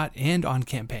One Shot and on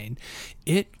Campaign.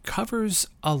 It covers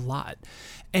a lot.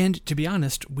 And to be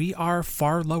honest, we are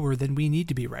far lower than we need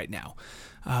to be right now.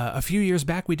 A few years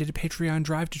back, we did a Patreon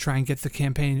drive to try and get the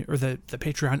campaign or the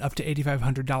Patreon up to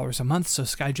 $8,500 a month so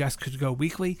Skyjacks could go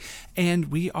weekly,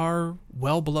 and we are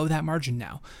well below that margin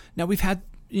now. Now, we've had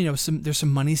there's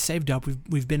some money saved up.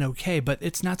 We've been okay, but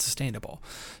it's not sustainable.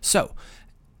 So,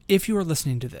 if you are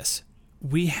listening to this,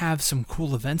 we have some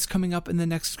cool events coming up in the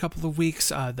next couple of weeks.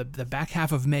 The back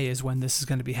half of May is when this is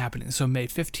going to be happening. So May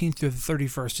 15th through the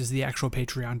 31st is the actual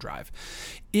Patreon drive.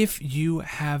 If you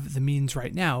have the means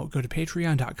right now, go to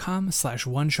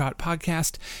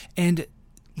patreon.com/oneshotpodcast and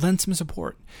lend some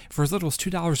support. For as little as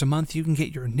 $2 a month, you can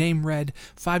get your name read.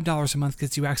 $5 a month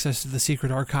gets you access to the secret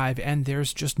archive, and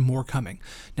there's just more coming.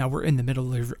 Now, we're in the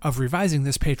middle of revising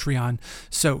this Patreon,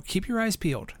 so keep your eyes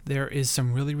peeled. There is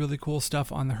some really, really cool stuff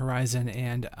on the horizon,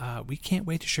 and we can't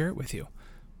wait to share it with you.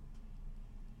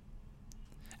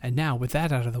 And now, with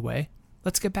that out of the way,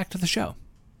 let's get back to the show.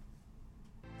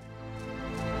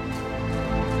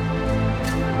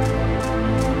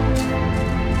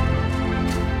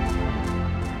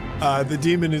 The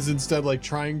demon is instead like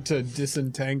trying to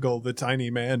disentangle the tiny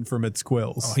man from its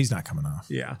quills. Oh, he's not coming off.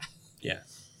 Yeah. Yeah.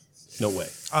 No way.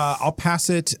 I'll pass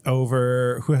it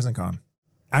over. Who hasn't gone?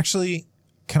 Actually,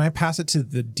 can I pass it to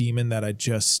the demon that I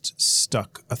just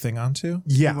stuck a thing onto?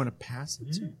 Yeah. You want to pass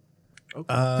it to?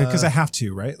 Because I have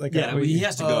to, right? Like, Yeah, he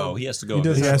has to go. He has to go. He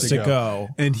does he have has to go.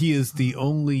 And he is the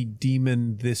only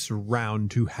demon this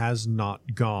round who has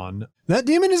not gone. That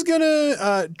demon is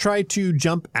gonna try to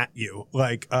jump at you.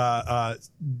 Like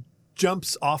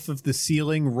jumps off of the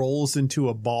ceiling, rolls into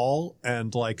a ball,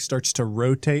 and like starts to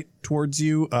rotate towards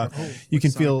you. You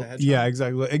can feel, yeah,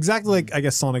 exactly like I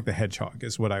guess Sonic the Hedgehog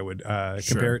is what I would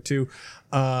compare it to.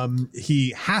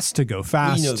 He has to go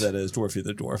fast. We know that as Dwarfy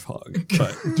the Dwarf Hog,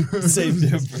 but same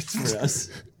difference for us.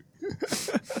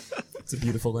 It's a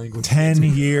beautiful language. 10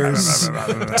 years.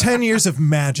 10 years of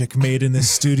magic made in this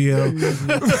studio.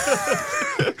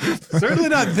 Certainly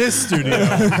not this studio.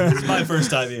 It's my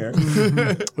first time here.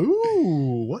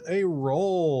 Ooh, what a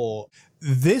roll.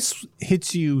 This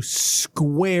hits you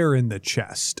square in the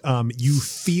chest. You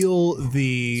feel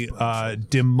the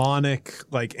demonic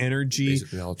like energy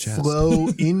Basically all chest. flow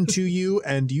into you,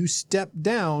 and you step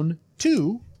down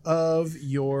 2 of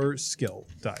your skill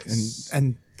dice.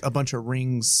 And a bunch of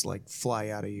rings like fly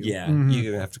out of you. Yeah,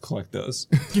 you're gonna have to collect those.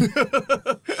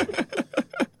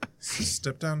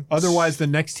 Step down. Otherwise, the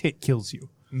next hit kills you.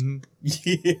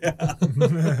 Yeah.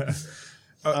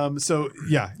 So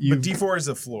yeah, you But D4 is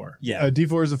the floor. Yeah.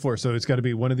 D4 is a 4, so it's got to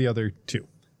be one of the other 2.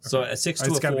 So a 6 to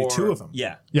It's a 4. gotta be 2 of them.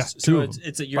 Yeah. Yeah, So 2 of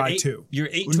it's them. you're By 8, 2. You're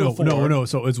 8 to a 4. No.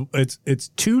 So it's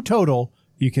 2 total.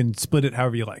 You can split it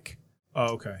however you like.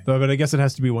 Oh, okay. But I guess it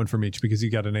has to be 1 from each because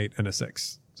you got an 8 and a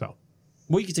 6. So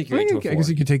Well, you can take your 8 to a 4. I guess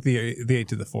you could take the 8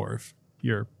 to the 4 if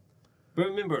you're. But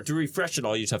remember, to refresh it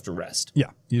all, you just have to rest.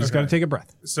 Yeah, you just got to take a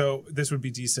breath. So this would be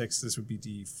D6. This would be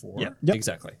D4. Yeah, Yep.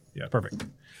 exactly. Yeah. Perfect.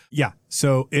 Yeah,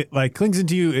 so it like clings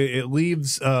into you. It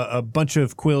leaves a bunch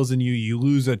of quills in you. You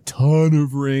lose a ton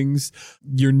of rings.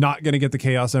 You're not going to get the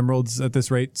Chaos Emeralds at this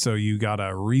rate, so you got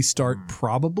to restart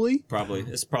probably. Probably.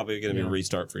 It's probably going to be a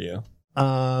restart for you.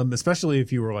 Especially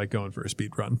if you were like going for a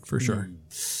speed run for sure.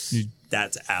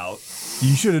 That's out.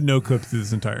 You should have no clipped through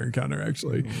this entire encounter.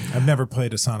 Actually, I've never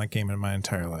played a Sonic game in my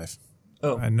entire life.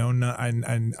 Oh. I know not. I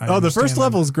the first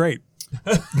level is great.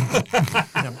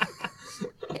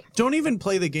 Don't even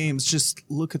play the games. Just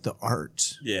look at the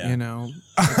art. Yeah. You know,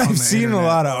 I've seen a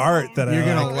lot of art that you're I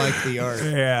gonna like the art.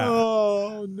 Yeah.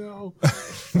 Oh no.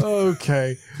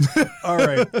 Okay. All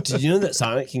right. Did you know that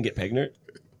Sonic can get pregnant?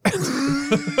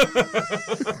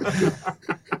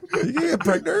 You get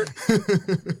pregnant?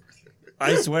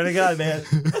 I swear to God, man.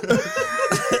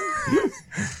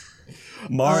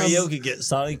 Mario could get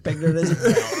Sonic pregnant as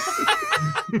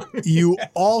well. You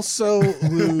also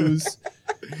lose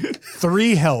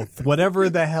 3 health, whatever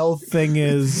the health thing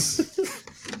is.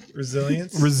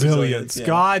 Resilience. Resilience. Yeah.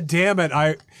 God damn it!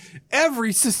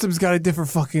 Every system's got a different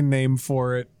fucking name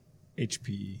for it.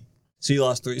 HP. So you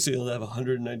lost 3, so you'll have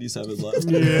 197 left.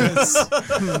 Yes.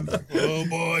 Oh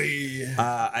boy.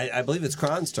 I believe it's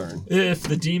Kron's turn. If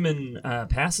the demon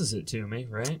passes it to me,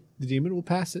 right? The demon will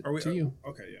pass it to you.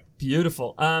 Okay. Yeah.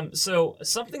 Beautiful. So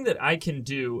something that I can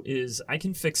do is I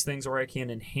can fix things or I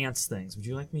can enhance things. Would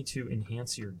you like me to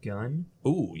enhance your gun?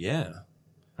 Ooh, yeah.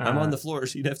 I'm on the floor,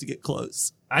 so you'd have to get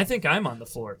close. I think I'm on the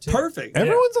floor too. Perfect.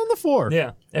 Everyone's on the floor.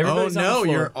 Yeah. Oh Everybody's on the no,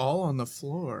 floor. you're all on the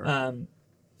floor.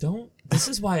 Don't. This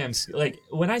is why I'm like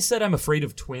when I said I'm afraid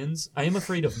of twins, I am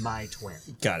afraid of my twin.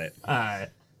 Got it.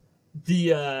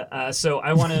 So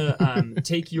I want to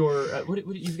take your what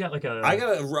you've got like a I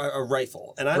got a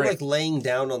rifle, and I'm Right. like laying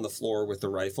down on the floor with the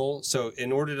rifle. So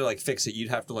in order to like fix it, you'd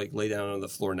have to like lay down on the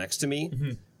floor next to me.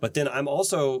 Mm-hmm. But then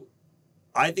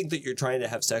I think that you're trying to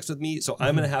have sex with me, so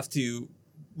I'm gonna have to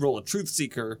roll a truth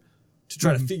seeker to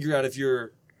try to figure out if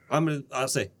you're. I'll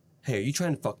say, hey, are you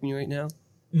trying to fuck me right now?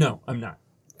 No, I'm not.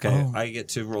 Okay, I get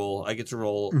to roll,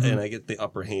 and I get the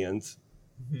upper hand.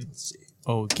 Let's see.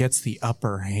 Oh, gets the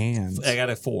upper hand. I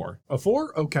got a 4. A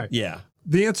 4? Okay. Yeah.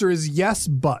 The answer is yes,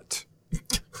 but.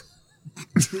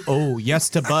 Oh, yes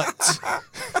to butt.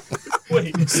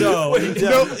 Wait. So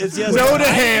it's yes. No to My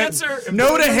hand. answer,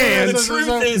 No to hand. The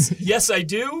truth is yes, I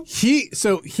do. He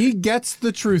gets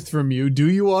the truth from you. Do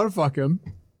you want to fuck him?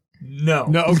 No.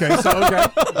 No. Okay.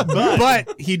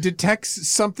 But he detects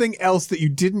something else that you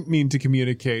didn't mean to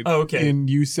communicate. Oh, okay. In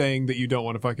you saying that you don't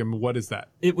want to fuck him. What is that?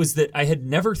 It was that I had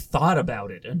never thought about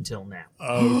it until now.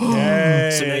 Okay.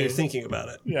 So now you're thinking about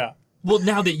it. Yeah. Well,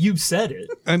 now that you've said it,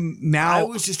 Now I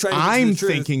was just trying to get to I'm the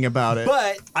truth. thinking about it.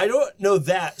 But I don't know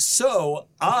that, so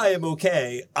I am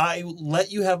okay. I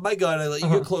let you have my gun. I let you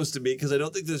get close to me because I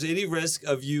don't think there's any risk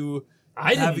of you.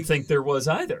 I didn't think there was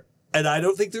either. And I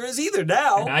don't think there is either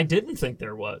now. And I didn't think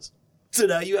there was. So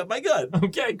now you have my gun.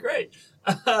 Okay, great.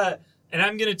 And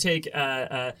I'm gonna take.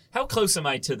 How close am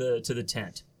I to the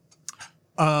tent?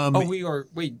 Oh, we are.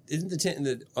 Wait, isn't the tent in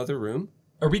the other room?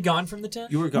 Are we gone from the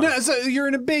tent? You were gone. No, so you're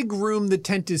in a big room. The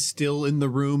tent is still in the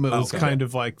room. It was kind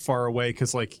of like far away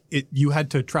because like you had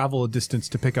to travel a distance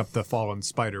to pick up the fallen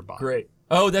spider bot. Great.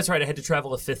 Oh, that's right. I had to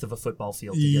travel a fifth of a football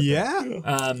field to get Yeah. there.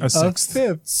 A sixth.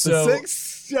 Fifth. So- A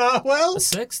sixth. Well, A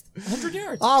sixth? 100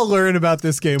 yards. I'll learn about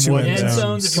this game one end day. End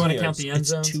zones. zones, if you want to count the end It's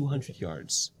zones. 200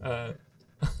 yards. Uh,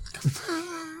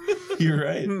 You're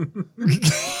right.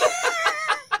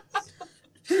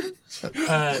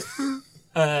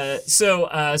 so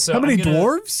How many I'm gonna-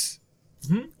 dwarves?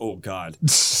 Oh God.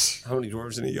 How many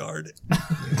dwarves in a yard?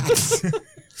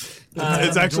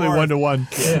 It's actually 1-to-1.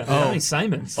 Yeah. How many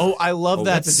Simons? Oh, I love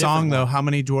that that's a song different though. How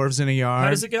many dwarves in a yard? How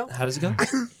does it go? How does it go?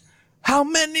 How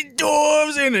many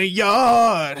dwarves in a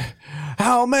yard?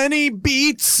 How many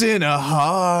beats in a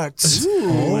heart?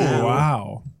 Oh,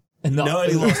 wow. And the, No,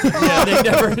 he lost it. yeah,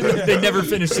 they never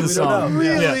finished the song.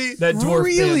 Really, Yeah, that dwarf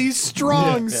really band.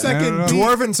 strong second beat.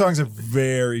 Dwarven songs are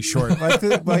very short, like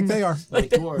they are.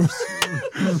 Like dwarves.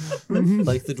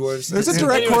 Like the dwarves. There's a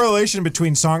direct correlation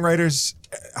between songwriters'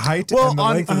 height and the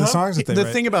length of the songs that they the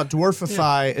write. thing about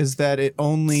dwarfify is that it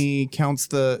only counts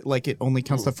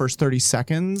the first 30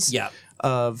 seconds Yeah.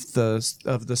 of the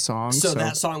song. So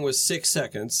that song was 6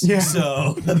 seconds. Yeah.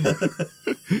 So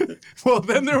well,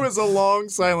 then there was a long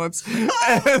silence,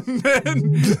 and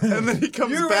then he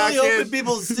comes you're back really in. hoping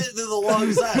people sit through the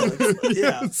long silence.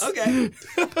 Yeah. Okay.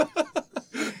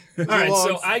 All right,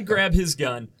 so I grab his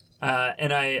gun.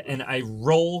 And I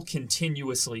roll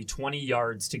continuously 20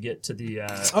 yards to get to the.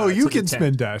 You to can the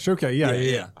spin dash. Okay,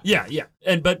 yeah. Yeah.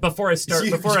 But before I start,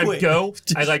 before I go,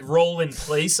 I like roll in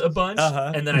place a bunch,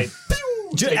 and then I.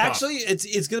 Actually,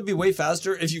 it's going to be way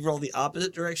faster if you roll the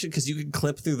opposite direction because you can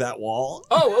clip through that wall.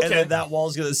 Oh, okay. And then that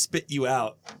wall's going to spit you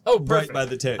out. Oh, right perfect. by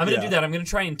the tip. I'm going to do that. I'm going to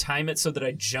try and time it so that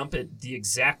I jump at the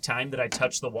exact time that I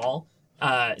touch the wall,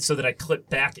 so that I clip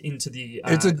back into the.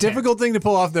 It's a difficult thing to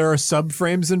pull off. There are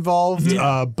subframes involved,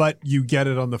 but you get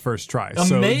it on the first try.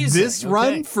 Amazing. So this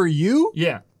run for you,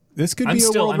 this could be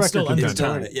a world record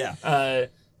contender. Yeah.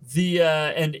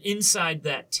 And inside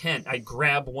that tent, I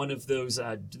grab one of those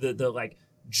the like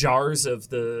jars of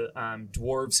the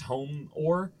dwarves' home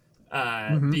ore.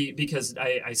 Because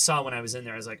I saw when I was in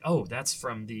there, I was like, oh, that's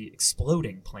from the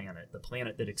exploding planet, the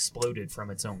planet that exploded from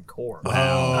its own core.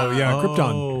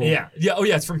 Krypton. Yeah,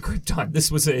 it's from Krypton. This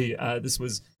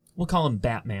was we'll call him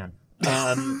Batman.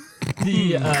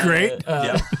 Great.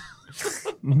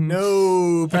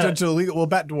 No potential legal. Well,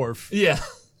 Bat Dwarf. Yeah.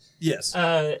 Yes.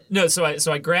 No, so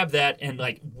I grab that and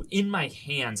like in my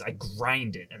hands I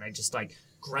grind it and I just like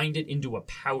grind it into a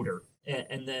powder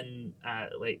and then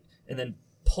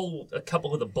pull a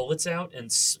couple of the bullets out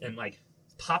and like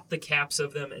pop the caps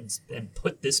of them and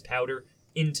put this powder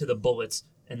into the bullets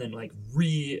and then like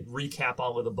recap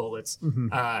all of the bullets.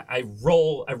 I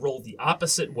roll the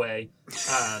opposite way.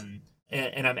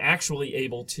 And I'm actually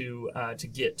able to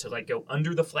get to like go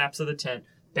under the flaps of the tent,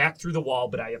 back through the wall,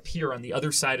 but I appear on the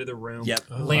other side of the room,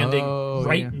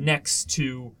 landing next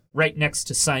to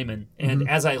Simon. And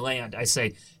as I land, I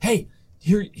say, "Hey,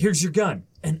 here's your gun."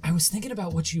 And I was thinking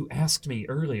about what you asked me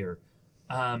earlier.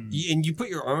 And you put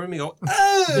your arm on me and go,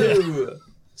 "Oh,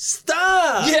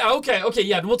 stop!" Yeah, okay,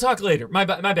 yeah. We'll talk later. My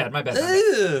bad.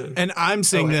 And I'm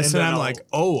saying this, and I'm like,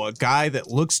 "Oh, a guy that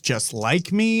looks just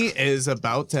like me is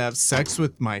about to have sex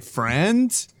with my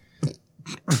friend."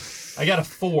 I got a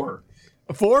 4.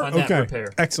 A 4? On that okay.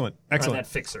 repair. Excellent. On that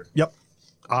fixer. Yep.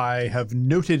 I have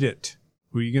noted it.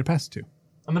 Who are you going to pass it to?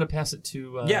 I'm going to pass it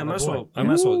to I might as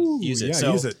well use it. Yeah,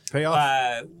 so, use it. Pay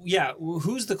off.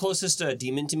 Who's the closest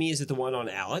demon to me? Is it the one on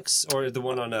Alex or the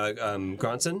one on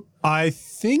Gronson? I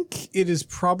think it is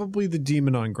probably the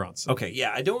demon on Gronson. Okay,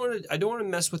 yeah, I don't want to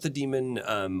mess with the demon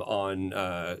on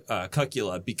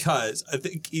Cucula because I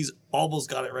think he's almost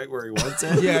got it right where he wants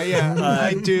it.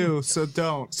 I do. So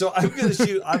don't. So I'm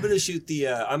gonna shoot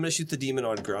the demon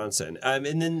on Gronson.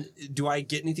 And then do I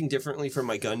get anything differently from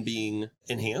my gun being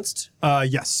enhanced?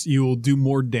 Yes, you will do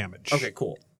more damage. Okay,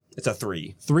 cool. It's a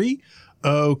 3. 3?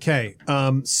 Okay.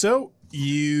 So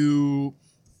you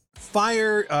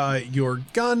fire your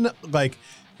gun. Like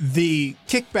the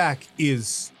kickback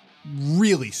is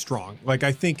really strong. Like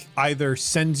I think either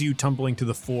sends you tumbling to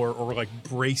the floor or like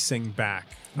bracing back.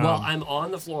 Well, I'm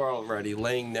on the floor already,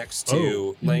 laying next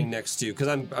to, because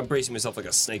I'm bracing myself like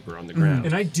a sniper on the ground.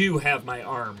 And I do have my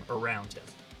arm around him.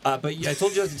 But I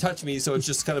told you not to touch me, so it's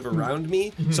just kind of around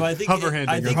me. So I think I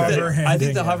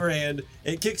think the hover hand,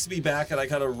 it kicks me back, and I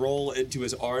kind of roll into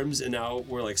his arms, and now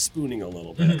we're like spooning a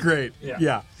little bit. Great.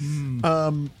 Yeah.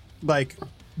 Like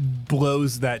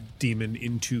blows that demon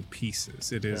into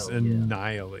pieces. It is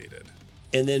annihilated.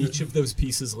 And then Each of those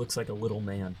pieces looks like a little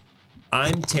man.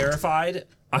 I'm terrified.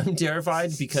 I'm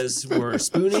terrified because we're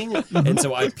spooning, and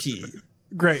so I pee.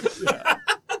 Great.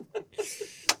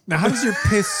 Now, how does your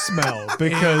piss smell?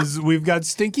 Because we've got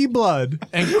stinky blood.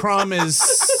 And Crumb is.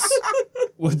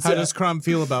 How does Crumb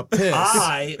feel about piss?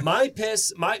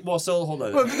 So hold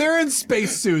on. Look, they're in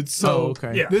spacesuits, so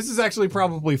this is actually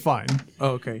probably fine.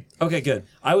 Oh, okay. Okay, good.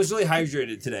 I was really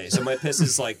hydrated today, so my piss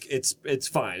is like it's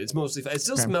fine. It's mostly fine. It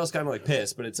still smells kind of like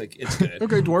piss, but it's like it's good.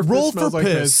 Okay, dwarf roll piss smells for like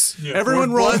piss. piss.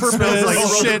 Everyone roll for piss. Like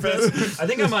Shit. I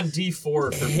think I'm on D4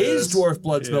 for His piss. dwarf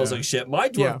blood smells like shit. My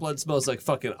dwarf blood smells like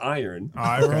fucking iron.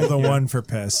 I rolled a 1 for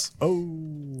piss. Oh.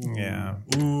 Yeah.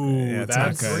 Ooh, Yeah, it's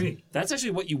not good. 3. That's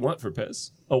actually what you want for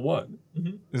piss. A 1.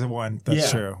 It's a 1.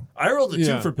 That's true. I rolled a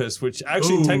 2 for piss, which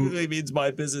actually technically means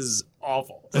my piss is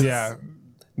awful. Yeah.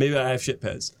 Maybe I have shit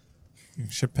piss.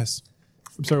 Shit piss.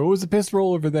 I'm sorry, what was the piss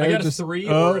roll over there? I got a 3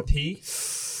 or a P,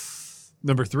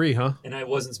 Number 3, huh? and I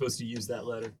wasn't supposed to use that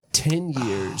letter. 10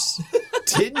 years.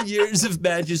 10 years of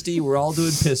majesty. We're all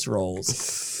doing piss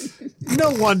rolls.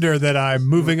 No wonder that I'm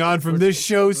moving on from this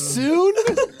show soon.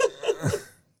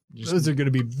 Those are going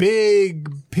to be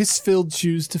big, piss-filled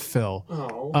shoes to fill.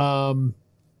 Oh.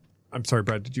 I'm sorry,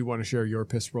 Brad. Did you want to share your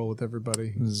piss roll with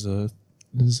everybody? This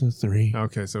is a 3.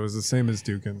 Okay, so it was the same as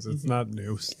Dukin's. It's not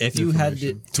new. If you had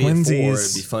it Twinsies. before,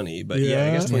 it'd be funny. But yeah,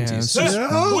 I guess Yeah, twinsies. it's just-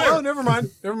 Oh, never mind.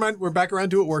 Never mind. We're back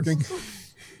around to it working.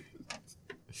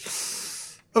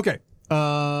 Okay.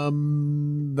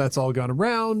 That's all gone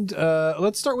around.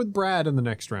 Let's start with Brad in the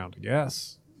next round.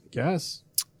 Yes.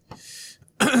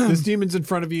 This demon's in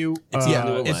front of you.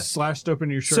 It's slashed open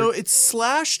your shirt. So it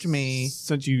slashed me.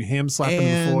 Sent you ham slapping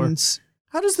the floor.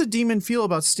 How does the demon feel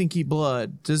about stinky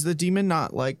blood? Does the demon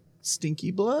not like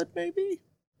stinky blood, maybe?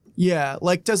 Yeah,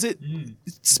 like, does it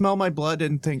smell my blood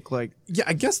and think, like... Yeah,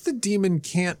 I guess the demon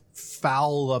can't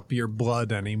foul up your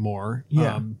blood anymore.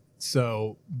 Yeah.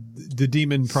 So the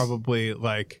demon probably,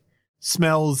 like,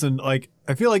 smells and, like,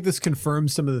 I feel like this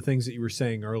confirms some of the things that you were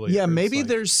saying earlier. Yeah, maybe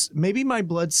like, maybe my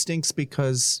blood stinks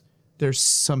because there's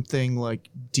something, like,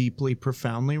 deeply,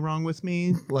 profoundly wrong with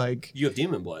me. Like... You have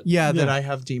demon blood. Yeah, that I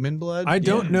have demon blood. I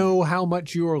don't know how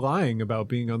much you are lying about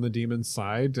being on the demon's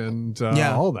side and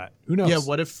all that. Who knows? Yeah,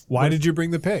 what if... Why did you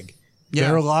bring the pig? Yeah.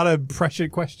 There are a lot of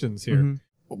prescient questions here. Mm-hmm.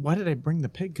 Why did I bring the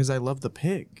pig? Because I love the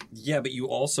pig. Yeah, but you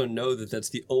also know that that's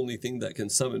the only thing that can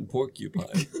summon porcupine.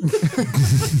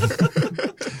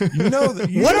 You know that.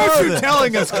 What are you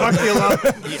telling us,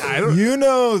 Cockula? You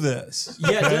know this.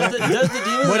 Yeah, does the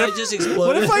demon that just explode?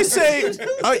 What if I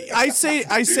say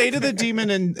I say to the demon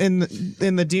in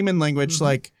the demon language,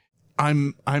 like,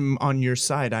 I'm on your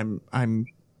side. I'm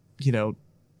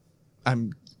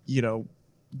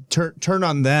turn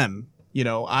on them.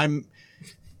 I'm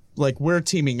like, we're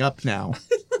teaming up now.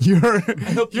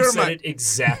 I hope you said it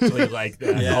exactly like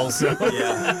that. Yeah. Also,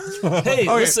 Yeah. hey,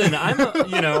 listen, I'm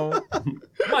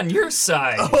on your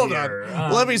side. Hold here.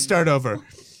 on. Let me start over.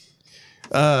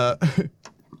 Let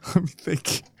me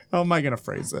think. How am I gonna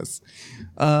phrase this?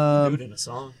 Do it in a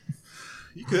song.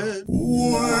 You could.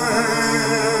 Well,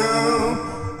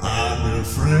 I'm your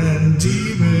friend,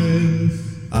 demon.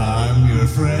 I'm your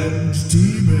friend,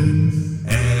 demon.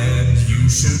 And you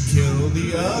should kill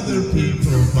the other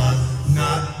people, but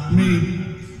not me.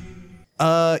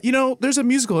 There's a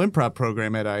musical improv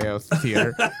program at IO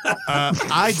Theater.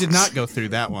 I did not go through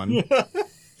that one.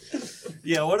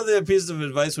 Yeah, one of the pieces of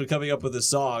advice when coming up with a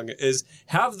song is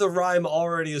have the rhyme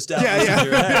already established in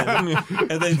your head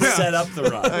and then set up the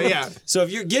rhyme. Yeah. So if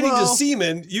you're getting to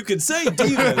semen, you can say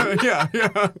demon. Yeah.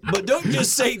 But don't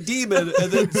just say demon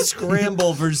and then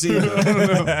scramble for semen.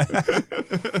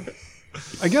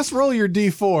 I guess roll your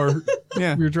D4.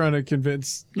 Yeah. You're trying to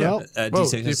convince. Yeah. Well,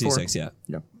 D6, D4. D6,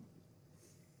 yeah.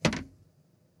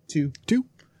 2.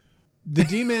 the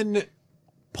demon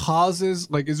pauses,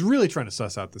 like is really trying to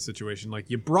suss out the situation. Like,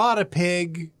 you brought a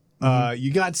pig,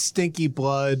 you got stinky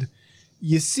blood,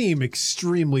 you seem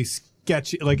extremely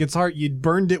sketchy. Like, it's hard. You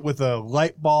burned it with a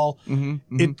light ball.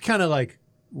 It kind of like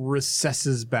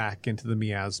recesses back into the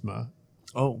miasma.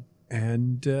 Oh.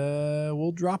 And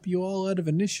we'll drop you all out of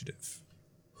initiative.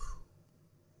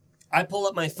 I pull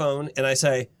up my phone and I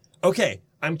say, okay,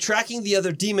 I'm tracking the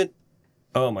other demon.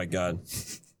 Oh my God.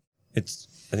 I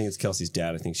think it's Kelsey's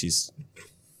dad. I think she's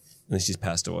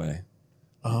passed away.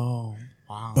 Oh,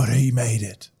 wow. But he made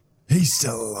it. He's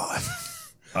still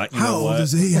alive. How old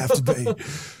does he have to be?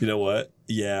 You know what?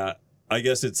 Yeah, I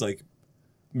guess it's like,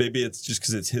 maybe it's just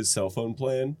because it's his cell phone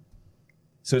plan.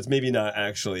 So it's maybe not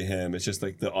actually him. It's just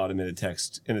like the automated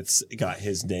text, and it's got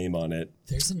his name on it.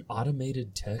 There's an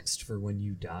automated text for when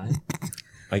you die.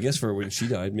 I guess for when she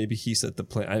died, maybe he set the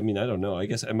plan. I mean, I don't know. I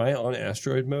guess, am I on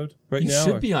asteroid mode right You now?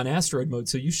 should be on asteroid mode,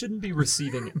 so you shouldn't be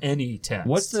receiving any text.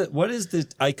 What is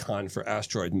the icon for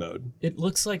asteroid mode? It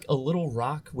looks like a little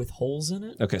rock with holes in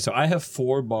it. Okay, so I have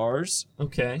 4 bars,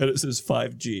 Okay. and it says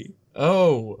 5G.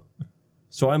 Oh.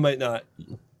 So I might not.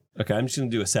 Okay, I'm just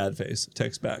gonna do a sad face.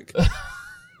 Text back.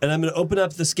 And I'm gonna open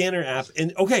up the scanner app,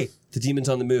 and okay, the demon's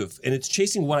on the move, and it's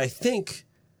chasing what I think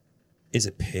is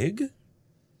a pig.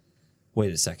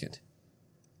 Wait a second.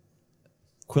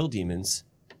 Quill demons.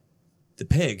 The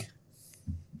pig.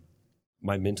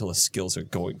 My mentalist skills are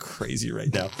going crazy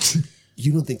right now.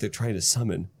 You don't think they're trying to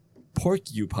summon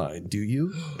porcupine, do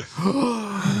you?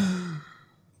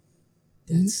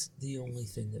 That's the only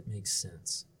thing that makes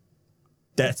sense.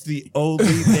 That's the only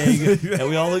thing. And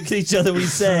we all look at each other, we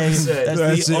say,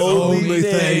 that's the only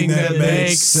thing that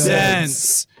makes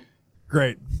sense.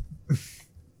 Great.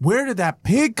 Where did that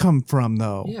pig come from,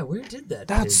 though? Yeah, where did that?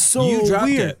 That's pig? so You dropped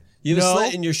weird. it. You have No. a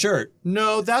slit in your shirt.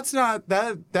 No, that's not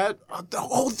that.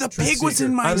 Oh, the pig was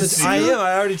in my suit. I am.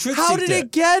 I already truth How seeked did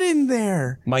it get in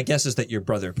there? My guess is that your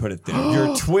brother put it there.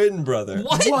 Your twin brother.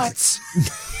 What?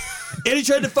 And he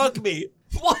tried to fuck me.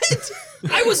 What?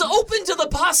 I was open to the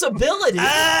possibility.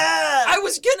 I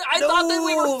thought that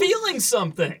we were feeling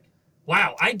something.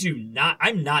 Wow,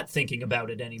 I'm not thinking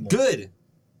about it anymore. Good.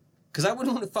 Because I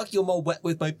wouldn't want to fuck you all wet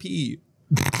with my pee.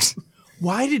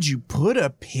 Why did you put a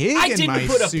pig I in my didn't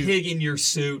put suit? a pig in your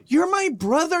suit. You're my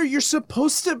brother. You're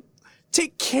supposed to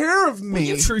take care of Will me.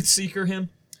 you truth seeker him?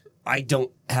 I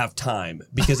don't have time,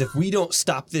 because if we don't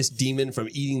stop this demon from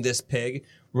eating this pig,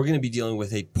 we're going to be dealing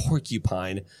with a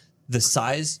porcupine the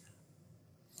size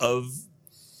of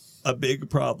a big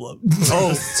problem.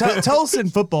 Oh, tell us in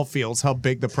football fields how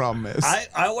big the problem is.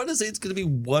 I want to say it's going to be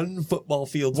one football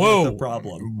field's worth of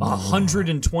problem.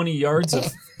 120 yards of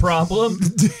problem.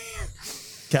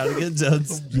 Counting end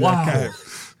zones. Wow. Okay.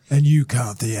 And you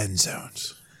count the end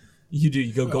zones. You do.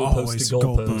 You go goalpost Always to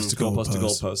goalpost. To goalpost to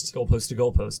goalpost. Goalpost to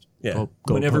goalpost. Yeah.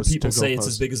 Whenever Goalpost people to say it's goalpost.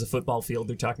 as big as a football field,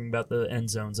 they're talking about the end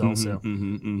zones also.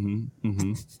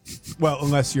 Well,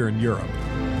 unless you're in Europe.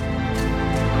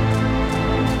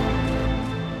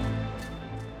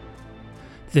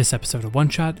 This episode of One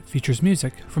Shot features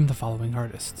music from the following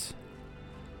artists: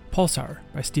 Pulsar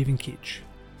by Stephen Keach,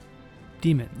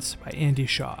 Demons by Andy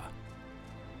Shaw,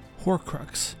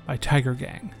 Horcrux by Tiger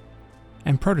Gang,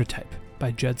 and Prototype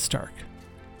by Jed Stark.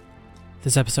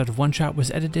 This episode of One Shot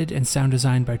was edited and sound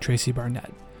designed by Tracy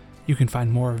Barnett. You can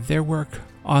find more of their work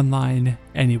online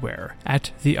anywhere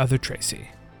at The Other Tracy.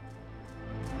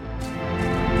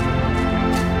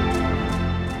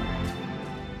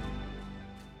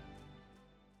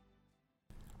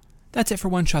 That's it for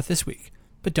One Shot this week,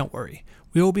 but don't worry,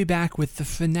 we will be back with the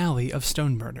finale of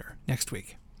Stoneburner next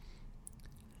week.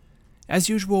 As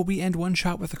usual, we end One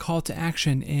Shot with a call to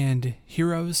action, and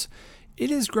heroes, it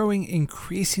is growing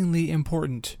increasingly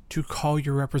important to call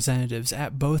your representatives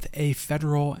at both a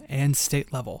federal and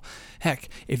state level. Heck,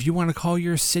 if you want to call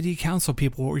your city council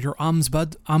people or your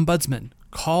ombudsman,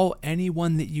 call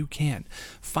anyone that you can.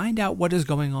 Find out what is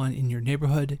going on in your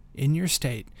neighborhood, in your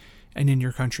state, and in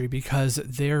your country, because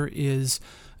there is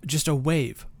just a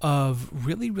wave of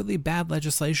really, really bad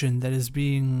legislation that is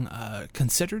being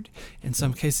considered, in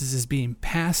some cases is being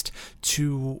passed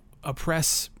to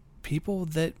oppress people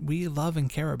that we love and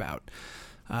care about.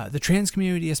 The trans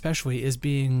community especially is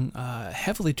being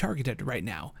heavily targeted right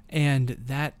now, and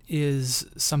that is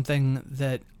something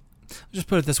that, just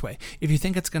put it this way, if you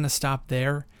think it's going to stop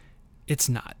there, it's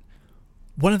not.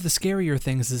 One of the scarier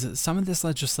things is that some of this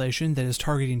legislation that is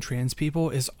targeting trans people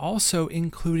is also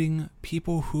including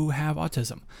people who have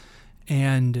autism.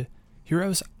 And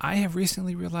heroes, I have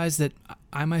recently realized that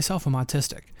I myself am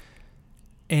autistic.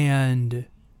 And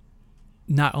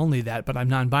not only that, but I'm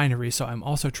non-binary, so I'm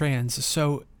also trans.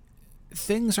 So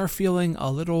things are feeling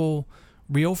a little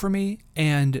real for me,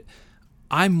 and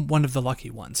I'm one of the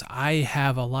lucky ones. I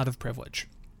have a lot of privilege.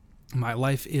 My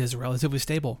life is relatively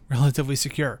stable, relatively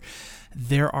secure.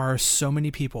 There are so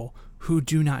many people who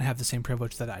do not have the same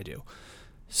privilege that I do.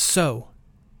 So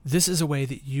this is a way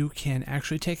that you can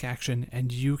actually take action,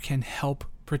 and you can help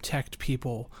protect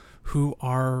people who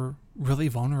are really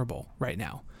vulnerable right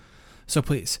now. So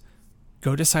please,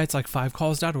 go to sites like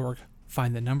 5calls.org,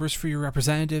 find the numbers for your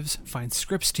representatives, find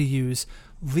scripts to use,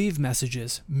 leave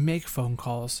messages, make phone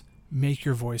calls, make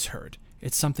your voice heard.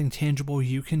 It's something tangible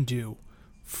you can do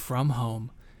from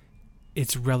home.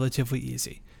 It's relatively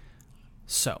easy.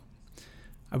 So,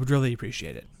 I would really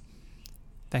appreciate it.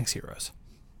 Thanks, heroes.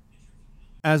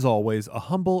 As always, a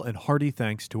humble and hearty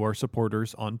thanks to our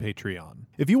supporters on Patreon.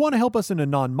 If you want to help us in a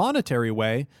non-monetary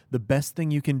way, the best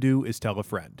thing you can do is tell a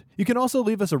friend. You can also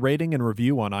leave us a rating and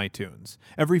review on iTunes.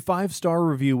 Every 5-star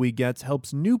review we get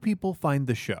helps new people find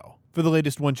the show. For the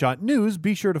latest One Shot news,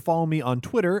 be sure to follow me on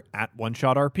Twitter at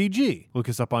OneShotRPG. Look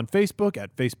us up on Facebook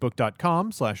at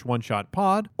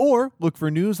facebook.com/OneShotPod, or look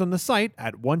for news on the site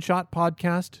at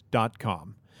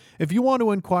OneShotPodcast.com. If you want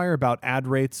to inquire about ad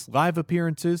rates, live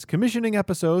appearances, commissioning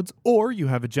episodes, or you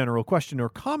have a general question or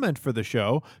comment for the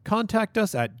show, contact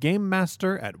us at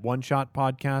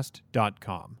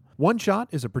GameMaster@OneShotPodcast.com. One Shot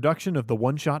is a production of the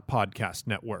One Shot Podcast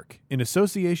Network, in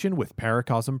association with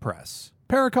Paracosm Press.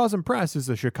 Paracosm Press is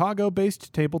a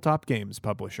Chicago-based tabletop games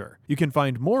publisher. You can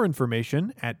find more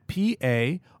information at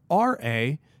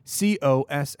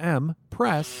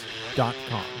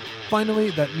PARACOSMpress.com.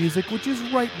 Finally, that music, which is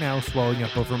right now swelling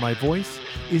up over my voice,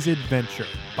 is Adventure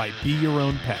by Be Your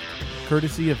Own Pet,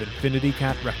 courtesy of Infinity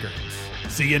Cat Records.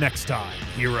 See you next time,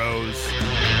 heroes.